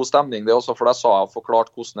 Det var god stemning det også, for jeg sa jeg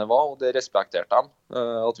forklart hvordan det var, og det respekterte dem.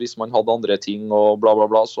 At hvis man hadde andre ting og bla bla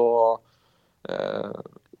bla, så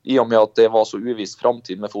i og med at det var så uvisst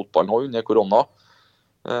fremtid med fotball nå under korona,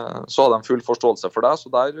 så hadde de full forståelse for det, så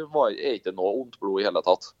der var ikke noe ondt blod i hele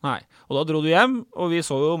tatt. Nei, og da dro du hjem, og vi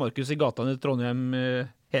så jo Markus i gata i Trondheim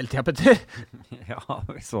hele tiden, Petter. Ja,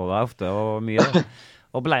 vi så deg ofte og mye.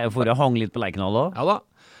 Og for å hang litt på Lerkendal også. Ja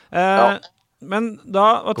da. Men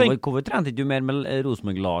da... Hvorfor trente ikke du mer med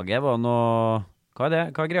Rosenborg-laget? Hva er det?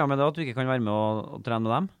 Hva er greia med det, at du ikke kan være med og trene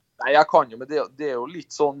med dem? Nei, jeg kan jo, men det er jo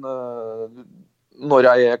litt sånn... Når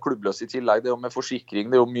jeg er klubbløs i tillegg, det er jo med forsikring,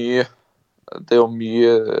 det er jo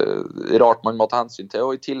mye rart man må ta hensyn til,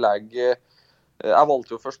 og i tillegg jeg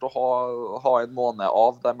valgte jo først å ha en måned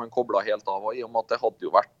av der man koblet helt av, og i og med at det hadde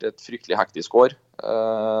jo vært et fryktelig hektisk år.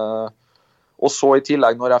 Og så i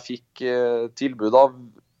tillegg når jeg fikk tilbud av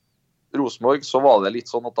Rosenborg, så var det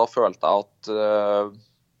litt sånn at da følte jeg at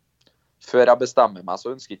før jeg bestemmer meg,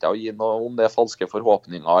 så ønsker ikke jeg å gi noe om det er falske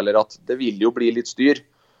forhåpninger, eller at det vil jo bli litt styr.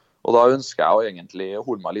 Og da ønsker jeg å egentlig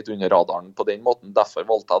holde meg litt under radaren på den måten. Derfor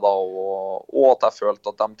valgte jeg da, og at jeg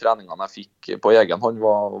følte at de treningene jeg fikk på egen hånd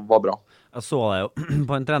var bra. Jeg så deg jo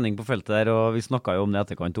på en trening på feltet der, og vi snakket jo om det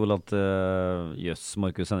etterkant, Ole, at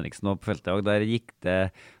Markus Henriksen var på feltet, og der gikk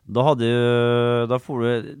det, det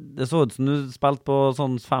så ut som du spilte på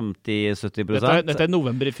sånn 50-70%. Dette er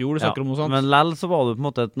november i fjor, du snakker om noe sånt. Men lell så var du på en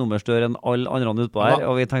måte et nummer større enn alle andre utpå her,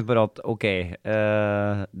 og vi tenkte bare at, ok,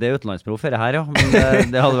 det er utenlandsprov for det her, ja, men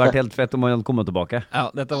det hadde vært helt fett om man hadde kommet tilbake. Ja,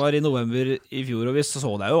 dette var i november i fjor, og vi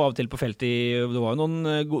så deg jo av og til på feltet, det var jo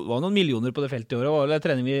noen millioner på det feltet i året, og det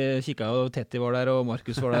trening vi kikket jo, Tetti var der, og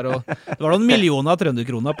Markus var der, og det var noen millioner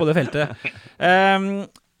trønderkroner på det feltet.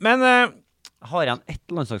 Men har jeg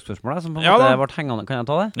ett landslagsspørsmål som på en måte ble hengende? Kan jeg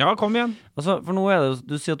ta det? Ja, kom igjen. Altså, for nå er det,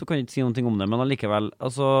 du sier at du kan ikke si noe om det, men allikevel,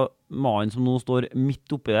 altså, mannen som nå står midt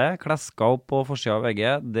oppi det, kleska opp på forsiden av VG,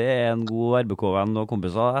 det er en god RBK-venn og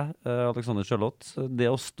kompis av deg, Alexander Charlotte.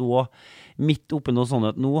 Det å stå midt oppi noe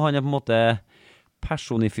sånt, nå han er på en måte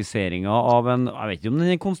personifiseringen av en, jeg vet ikke om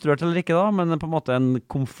den er konstruert eller ikke da, men på en måte en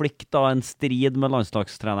konflikt da, en strid med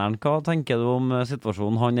landslagstreneren. Hva tenker du om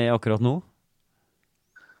situasjonen han er akkurat nå?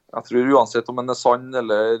 Jeg tror uansett om han er sann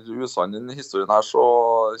eller usann i historien her, så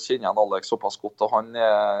kjenner jeg Alex såpass godt, og han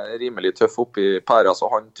er rimelig tøff oppi pæra, så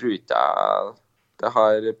han tror ikke det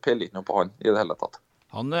her peller ikke noe på han i det hele tatt.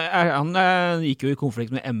 Han gikk jo i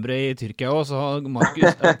konflikt med Emre i Tyrkia også,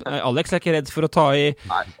 så Alex er ikke redd for å ta i...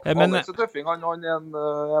 Nei, Alex er tøffing, han er en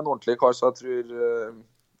ordentlig kar, så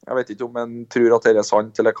jeg vet ikke om han tror at det er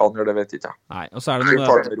sant, eller kan gjøre det, vet ikke jeg. Nei, og så er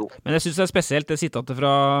det noe... Men jeg synes det er spesielt det sitatet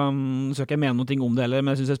fra... Så skal jeg mene noe om det heller,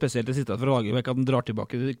 men jeg synes det er spesielt det sitatet fra Lagerbäck, at den drar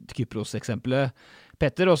tilbake til Kypros-eksempelet.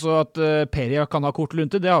 Petter, også at Peria kan ha kort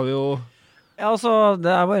lunte, det har vi jo... Ja, altså, det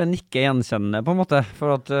er bare nikke gjenkjennende på en måte,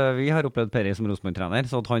 for at vi har opplevd Peri som Rosenborg-trener,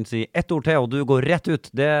 så at han sier 1 ord til, og du går rett ut.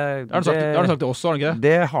 Det har han sagt til oss, har han ikke det?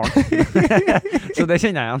 Det har han. Så det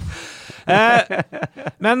kjenner jeg igjen.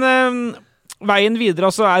 Men veien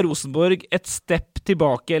videre, altså, er Rosenborg et stepp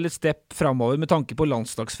tilbake, eller et stepp fremover med tanke på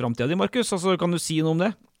landslagsframtiden din, Markus? Altså, kan du si noe om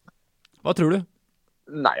det? Hva tror du?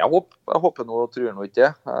 Nei, jeg håper nå og tror nå ikke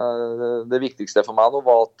det. Det viktigste for meg nå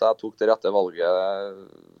var at jeg tok det rette valget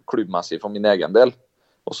klubbmessig for min egen del.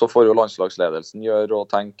 Og så får jo landslagsledelsen gjøre og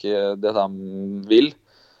tenke det de vil.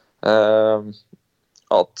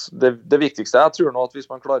 At det viktigste jeg tror nå at hvis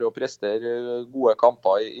man klarer å prestere gode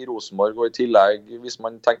kamper i Rosenborg, og i tillegg hvis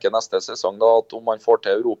man tenker neste sesong da, at om man får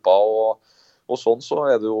til Europa og sånn, så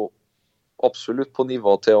det jo absolutt på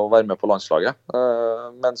nivå til å være med på landslaget.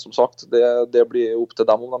 Men som sagt, det blir opp til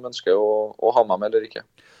dem om de ønsker å ha meg med eller ikke.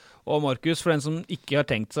 Og Markus, for den som ikke har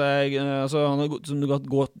tenkt seg, altså han har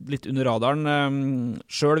gått litt under radaren,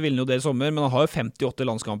 selv vil han jo det i sommer, men han har jo 58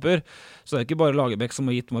 landskamper, så det ikke bare Lagerbäck som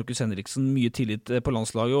har gitt Markus Henriksen mye tillit på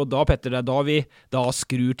landslaget, og da, Petter, det da vi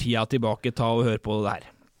skrur tida tilbake, ta og hør på det her.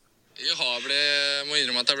 Ja, jeg må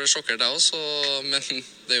innrømme at jeg ble sjokkert jeg også, men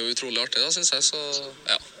det jo utrolig artig da, synes jeg, så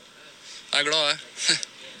ja, jeg glad jeg.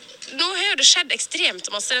 Nå har det skjedd ekstremt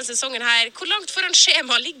masse denne sesongen her. Hvor langt foran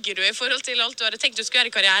skjema ligger du i forhold til alt du hadde tenkt du skulle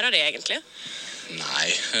gjøre i karrieren din, egentlig? Nei,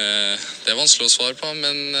 det vanskelig å svare på,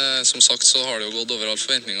 men som sagt så har det jo gått over all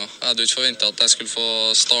forventninger. Jeg hadde jo ikke forventet at jeg skulle få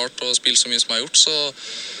start og spille så mye som jeg har gjort, så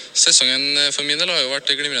sesongen for min del har jo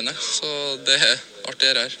vært glimrende, så det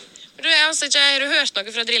artig her. Har du hørt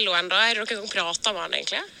noe fra Drillo enda? Har du noen gang pratet med han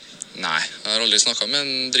egentlig? Nei, jeg har aldri snakket med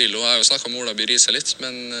en Drillo. Jeg har jo snakket med Ola By Riise litt,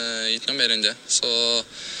 men ikke noe mer enn det. Så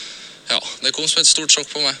ja, det kom som et stort sjokk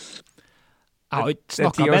på meg. Jeg har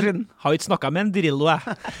ikke snakket med en Drillo, jeg.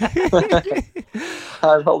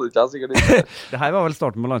 Her hadde ikke jeg sikkert ikke. Det her var vel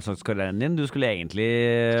starten med landslagskarrieren din. Du skulle egentlig,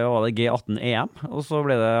 var det G18 EM, og så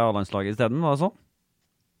ble det A-landslaget i stedet, var det sånn?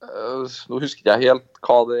 Nå husker jeg helt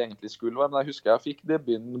hva det egentlig skulle være, men jeg husker jeg fikk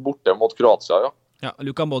debuten borte mot Kroatia, ja. Ja,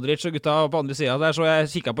 Luka Modric og gutta på andre siden der, så jeg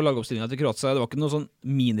kikket på lagoppstillingen til Kroatia. Det var ikke noe sånn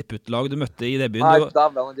miniputtlag du møtte i debuten. Nei,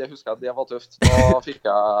 det husker jeg, det var tøft. Da fikk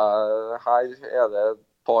jeg, her det et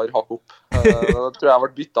par hakk opp. Da tror jeg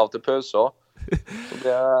ble byttet av til pause også. Så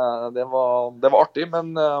det var artig,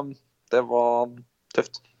 men det var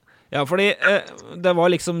tøft. Ja, fordi det var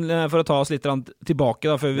liksom, for å ta oss litt tilbake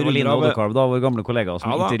da, før vi ruller av. Det var Line Odekalv da, vår gamle kollega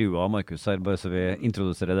som intervjuet Markus her, bare så vi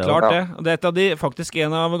introduserer det. Klart det, og det et av de faktisk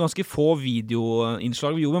en av ganske få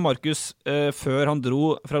videoinnslag vi gjorde med Markus før han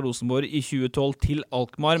dro fra Rosenborg i 2012 til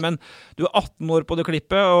Alkmaar, men du 18 år på det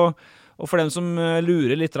klippet, og for dem som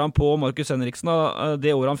lurer litt på Markus Henriksen,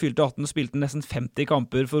 det året han fylte 18, spilte han nesten 50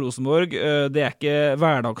 kamper for Rosenborg. Det ikke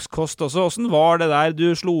hverdagskost også. Hvordan var det der?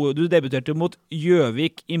 Du debuterte mot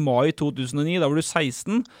Gjøvik i mai 2009, da var du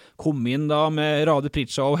 16. Kom inn da med Rade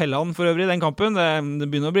Pritcha og Helland for øvrig i den kampen. Det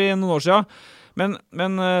begynner å bli noen år siden.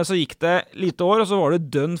 Men så gikk det lite år, og så var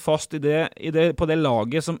du dønn fast på det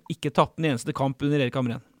laget som ikke tappte den eneste kamp under Erik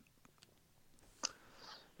Hamren.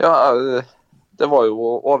 Ja, det var jo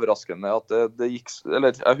overraskende at det gikk,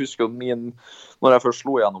 eller jeg husker jo når jeg først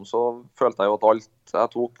slo igjennom, så følte jeg jo at alt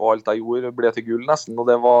jeg tok og alt jeg gjorde ble til gull nesten, og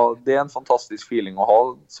det en fantastisk feeling å ha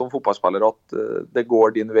som fotballspiller, at det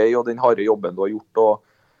går din vei, og den harde jobben du har gjort,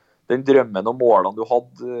 og den drømmen og målene du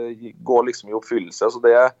hadde, går liksom i oppfyllelse, så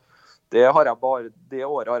det året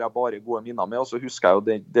har jeg bare gode minner med, og så husker jeg jo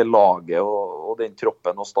det laget og den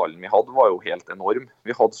troppen og stallen vi hadde var jo helt enorm.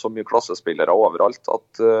 Vi hadde så mye klassespillere overalt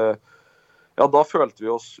at ja, da følte vi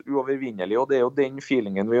oss uovervinnelige, og det jo den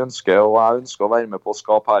feelingen vi ønsker, og jeg ønsker å være med på å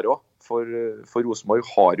skape her også. For Rosenborg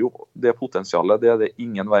har jo det potensialet, det det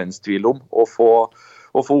ingen verdens tvil om. Å få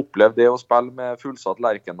oppleve det å spille med fullsatt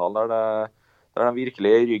Lerkendal, der de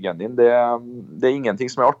virkelig i ryggen din, det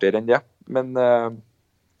ingenting som artigere enn det. Men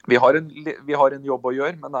vi har en jobb å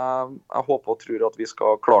gjøre, men jeg håper og tror at vi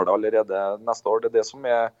skal klare det allerede neste år. Det det som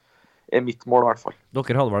er mitt mål i hvert fall.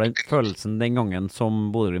 Dere hadde vel den følelsen den gangen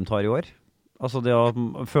som Bodø/Glimt har i år? Altså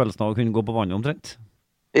følelsen av å kunne gå på vannet omtrent?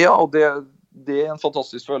 Ja, og det en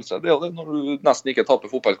fantastisk følelse. Det det når du nesten ikke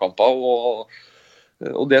taper fotballkamper,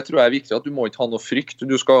 og det tror jeg er viktig, at du må ikke ha noe frykt.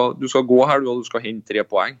 Du skal gå her, og du skal hente 3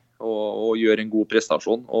 poeng, og gjøre en god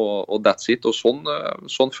prestasjon, og that's it. Og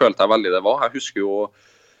sånn følte jeg veldig det var. Jeg husker jo,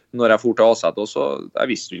 når jeg for til Aset også,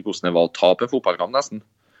 jeg visste ikke hvordan det var å tape en fotballkamp nesten.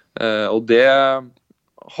 Og det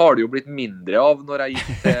har det jo blitt mindre av når jeg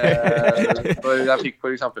gikk når jeg fikk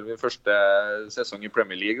for eksempel min første sesong i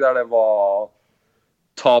Premier League, der det var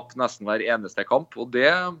tap nesten hver eneste kamp, og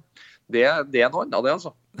det noe annet det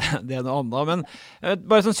altså. Det noe annet, men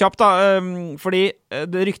bare sånn kjapt da, fordi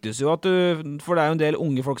det ryktes jo at for det jo en del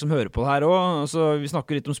unge folk som hører på det her også, så vi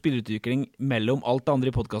snakker litt om spillerutvikling mellom alt det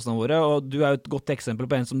andre i podcastene våre, og du jo et godt eksempel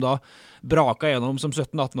på en som da braka gjennom som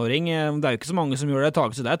 17-18-åring. Det jo ikke så mange som gjør det,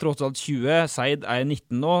 Tagelse der, tross alt 20, Seid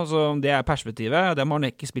 19 nå, så det perspektivet. Dem har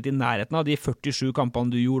han ikke spilt i nærheten av de 47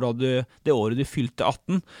 kampene du gjorde det året du fylte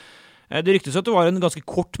 18. Det ryktes at du var en ganske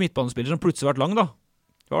kort midtbanespiller som plutselig vært lang da.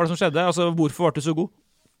 Hva var det som skjedde? Altså, hvorfor var du så god?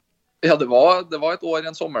 Ja, det var et år,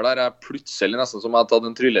 en sommer, der jeg plutselig nesten som jeg hadde tatt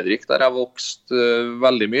en trylledrikk, der jeg vokste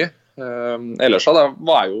veldig mye. Ellers var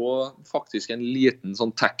jeg jo faktisk en liten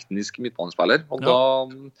sånn teknisk midtbanespiller, og da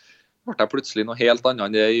ble jeg plutselig noe helt annet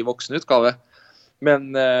enn det i voksenutgave. Men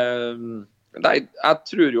nei, jeg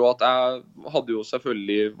tror jo at jeg hadde jo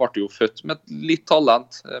selvfølgelig, ble jo født med litt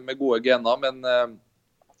talent, med gode gener, men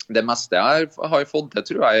det meste jeg har fått til,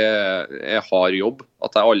 tror jeg er hard jobb.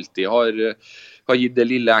 At jeg alltid har gitt det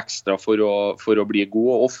lille ekstra for å bli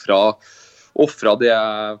god, og offret det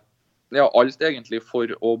alt egentlig for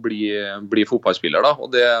å bli fotballspiller. Da.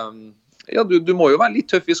 Og det, du må jo være litt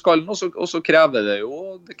tøff i skallen, og så krever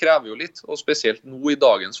det krever jo litt. Og spesielt nå i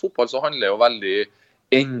dagens fotball så handler det jo veldig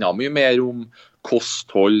enda mye mer om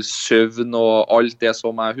kosthold, søvn og alt det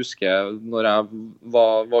som jeg husker når jeg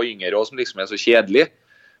var yngre, og som liksom er så kjedelig.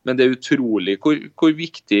 Men det er utrolig hvor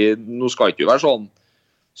viktig, nå skal ikke være sånn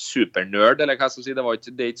supernerd, eller hva jeg skal si,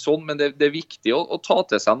 det er ikke sånn, men det er viktig å ta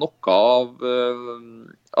til seg noe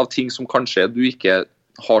av ting som kanskje du ikke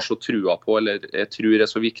har så trua på, eller jeg tror er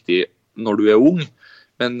så viktig når du er ung.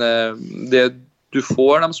 Men du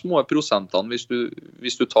får de små prosentene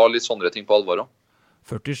hvis du tar litt sånne ting på alvor.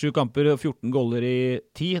 47 kamper og 14 goller i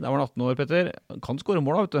 10, da var han 18 år, Petter. Kan skåre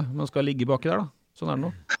mål, vet du, men skal ligge baki der da. Sånn det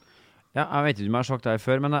nå. Ja, jeg vet ikke om jeg har sagt det her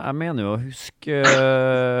før, men jeg mener jo å huske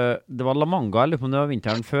det var La Manga, eller om det var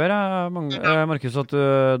vinteren før, Markus, at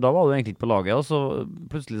da var du egentlig ikke på laget, og så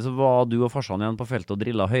plutselig så var du og farsan igjen på feltet og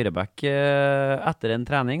drillet høyreback etter en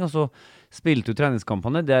trening, og så spilte du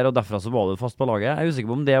treningskampene der, og derfra så var du fast på laget. Jeg er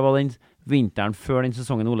usikker på om det var den vinteren før den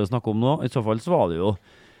sesongen Ole snakker om nå. I så fall så var det jo,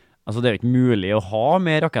 altså det er jo ikke mulig å ha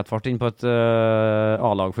mer rakettfart inn på et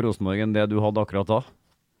A-lag for Rosenborg enn det du hadde akkurat da.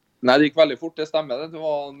 Nei, det gikk veldig fort, det stemmer det. Det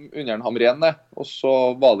var under en Hamren, det. Og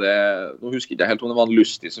så var det, nå husker jeg ikke helt om det var en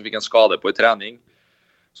Lustig som fikk en skade på en trening.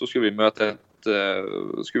 Så skulle vi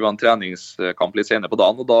ha en treningskamp litt senere på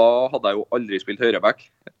dagen, og da hadde jeg jo aldri spilt høyreback.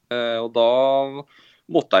 Og da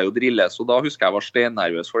måtte jeg jo drilles, og da husker jeg var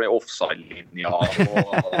stennervøs for det offside-linja.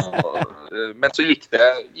 Men så gikk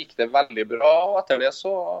det veldig bra, og etter det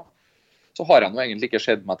så har jeg nå egentlig ikke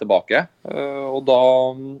skjedd meg tilbake. Og da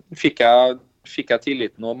fikk jeg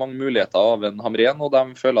tilliten og mange muligheter av en Hamren, og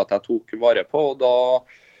de føler at jeg tok vare på, og da,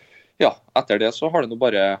 etter det så har det nå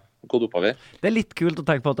bare gått oppover. Det er litt kult å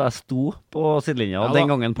tenke på at jeg sto på sidelinja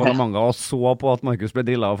den gangen på La Manga og så på at Markus ble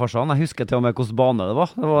drillet av farsan. Jeg husker til og med hvordan bane det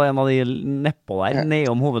var. Det var en av de nedpå der,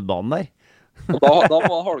 nedom hovedbanen der. Og da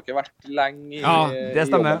har du ikke vært lenge i det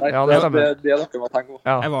stemmer. Ja, det stemmer. Det dere må tenke på.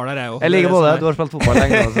 Ja. Jeg var der, jeg også. Jeg liker både, du har spilt fotball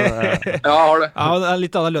lenge. Så, ja, jeg har det. Ja, det er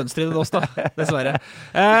litt annen lønnstrid enn oss da, dessverre.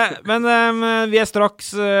 Men vi er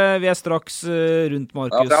straks rundt,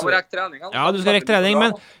 Markus. Ja, for jeg må rekke trening. Ja, du skal rekke trening,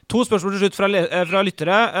 men 2 spørsmål til slutt fra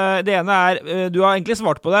lyttere. Det ene er, du har egentlig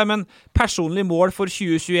svart på det, men personlig mål for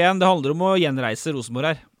 2021, det handler om å gjenreise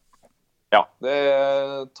Rosenborg her. Ja, det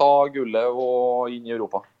ta gullet og inn i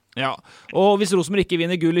Europa. Ja, og hvis Rosenborg ikke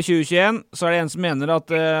vinner gull i 2021, så er det en som mener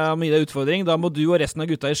at han må gi deg utfordring. Da må du og resten av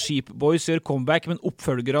gutta i Sheep Boys gjøre comeback med en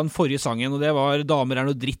oppfølger av den forrige sangen, og det var Damer er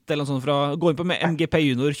noe dritt, eller noe sånt fra, gå inn på med MGP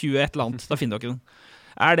Junior 20 et eller annet, da finner dere den.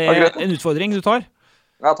 Er det en utfordring du tar?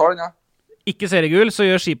 Jeg tar den, ja. Ikke seriegull, så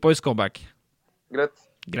gjør Sheep Boys comeback. Greit.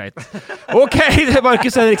 Ok,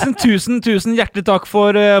 Markus Henriksen, tusen hjertelig takk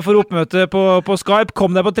for oppmøtet på Skype.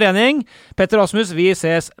 Kom deg på trening. Petter Rasmus, vi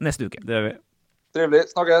ses neste uke. Det gjør vi. Trivelig,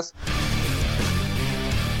 snakkes.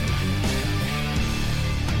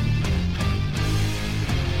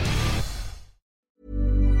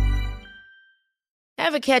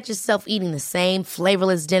 Ever catch yourself eating the same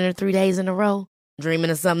flavorless dinner 3 days in a row?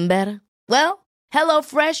 Dreaming of something better? Well,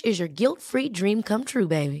 HelloFresh is your guilt-free dream come true,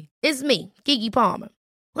 baby. It's me, Keke Palmer.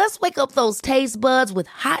 Let's wake up those taste buds with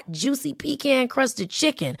hot, juicy pecan-crusted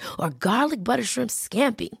chicken or garlic butter shrimp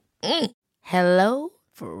scampi. Hello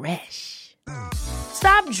Fresh.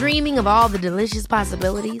 Stop dreaming of all the delicious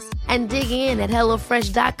possibilities and dig in at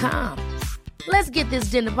HelloFresh.com. Let's get this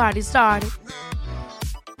dinner party started.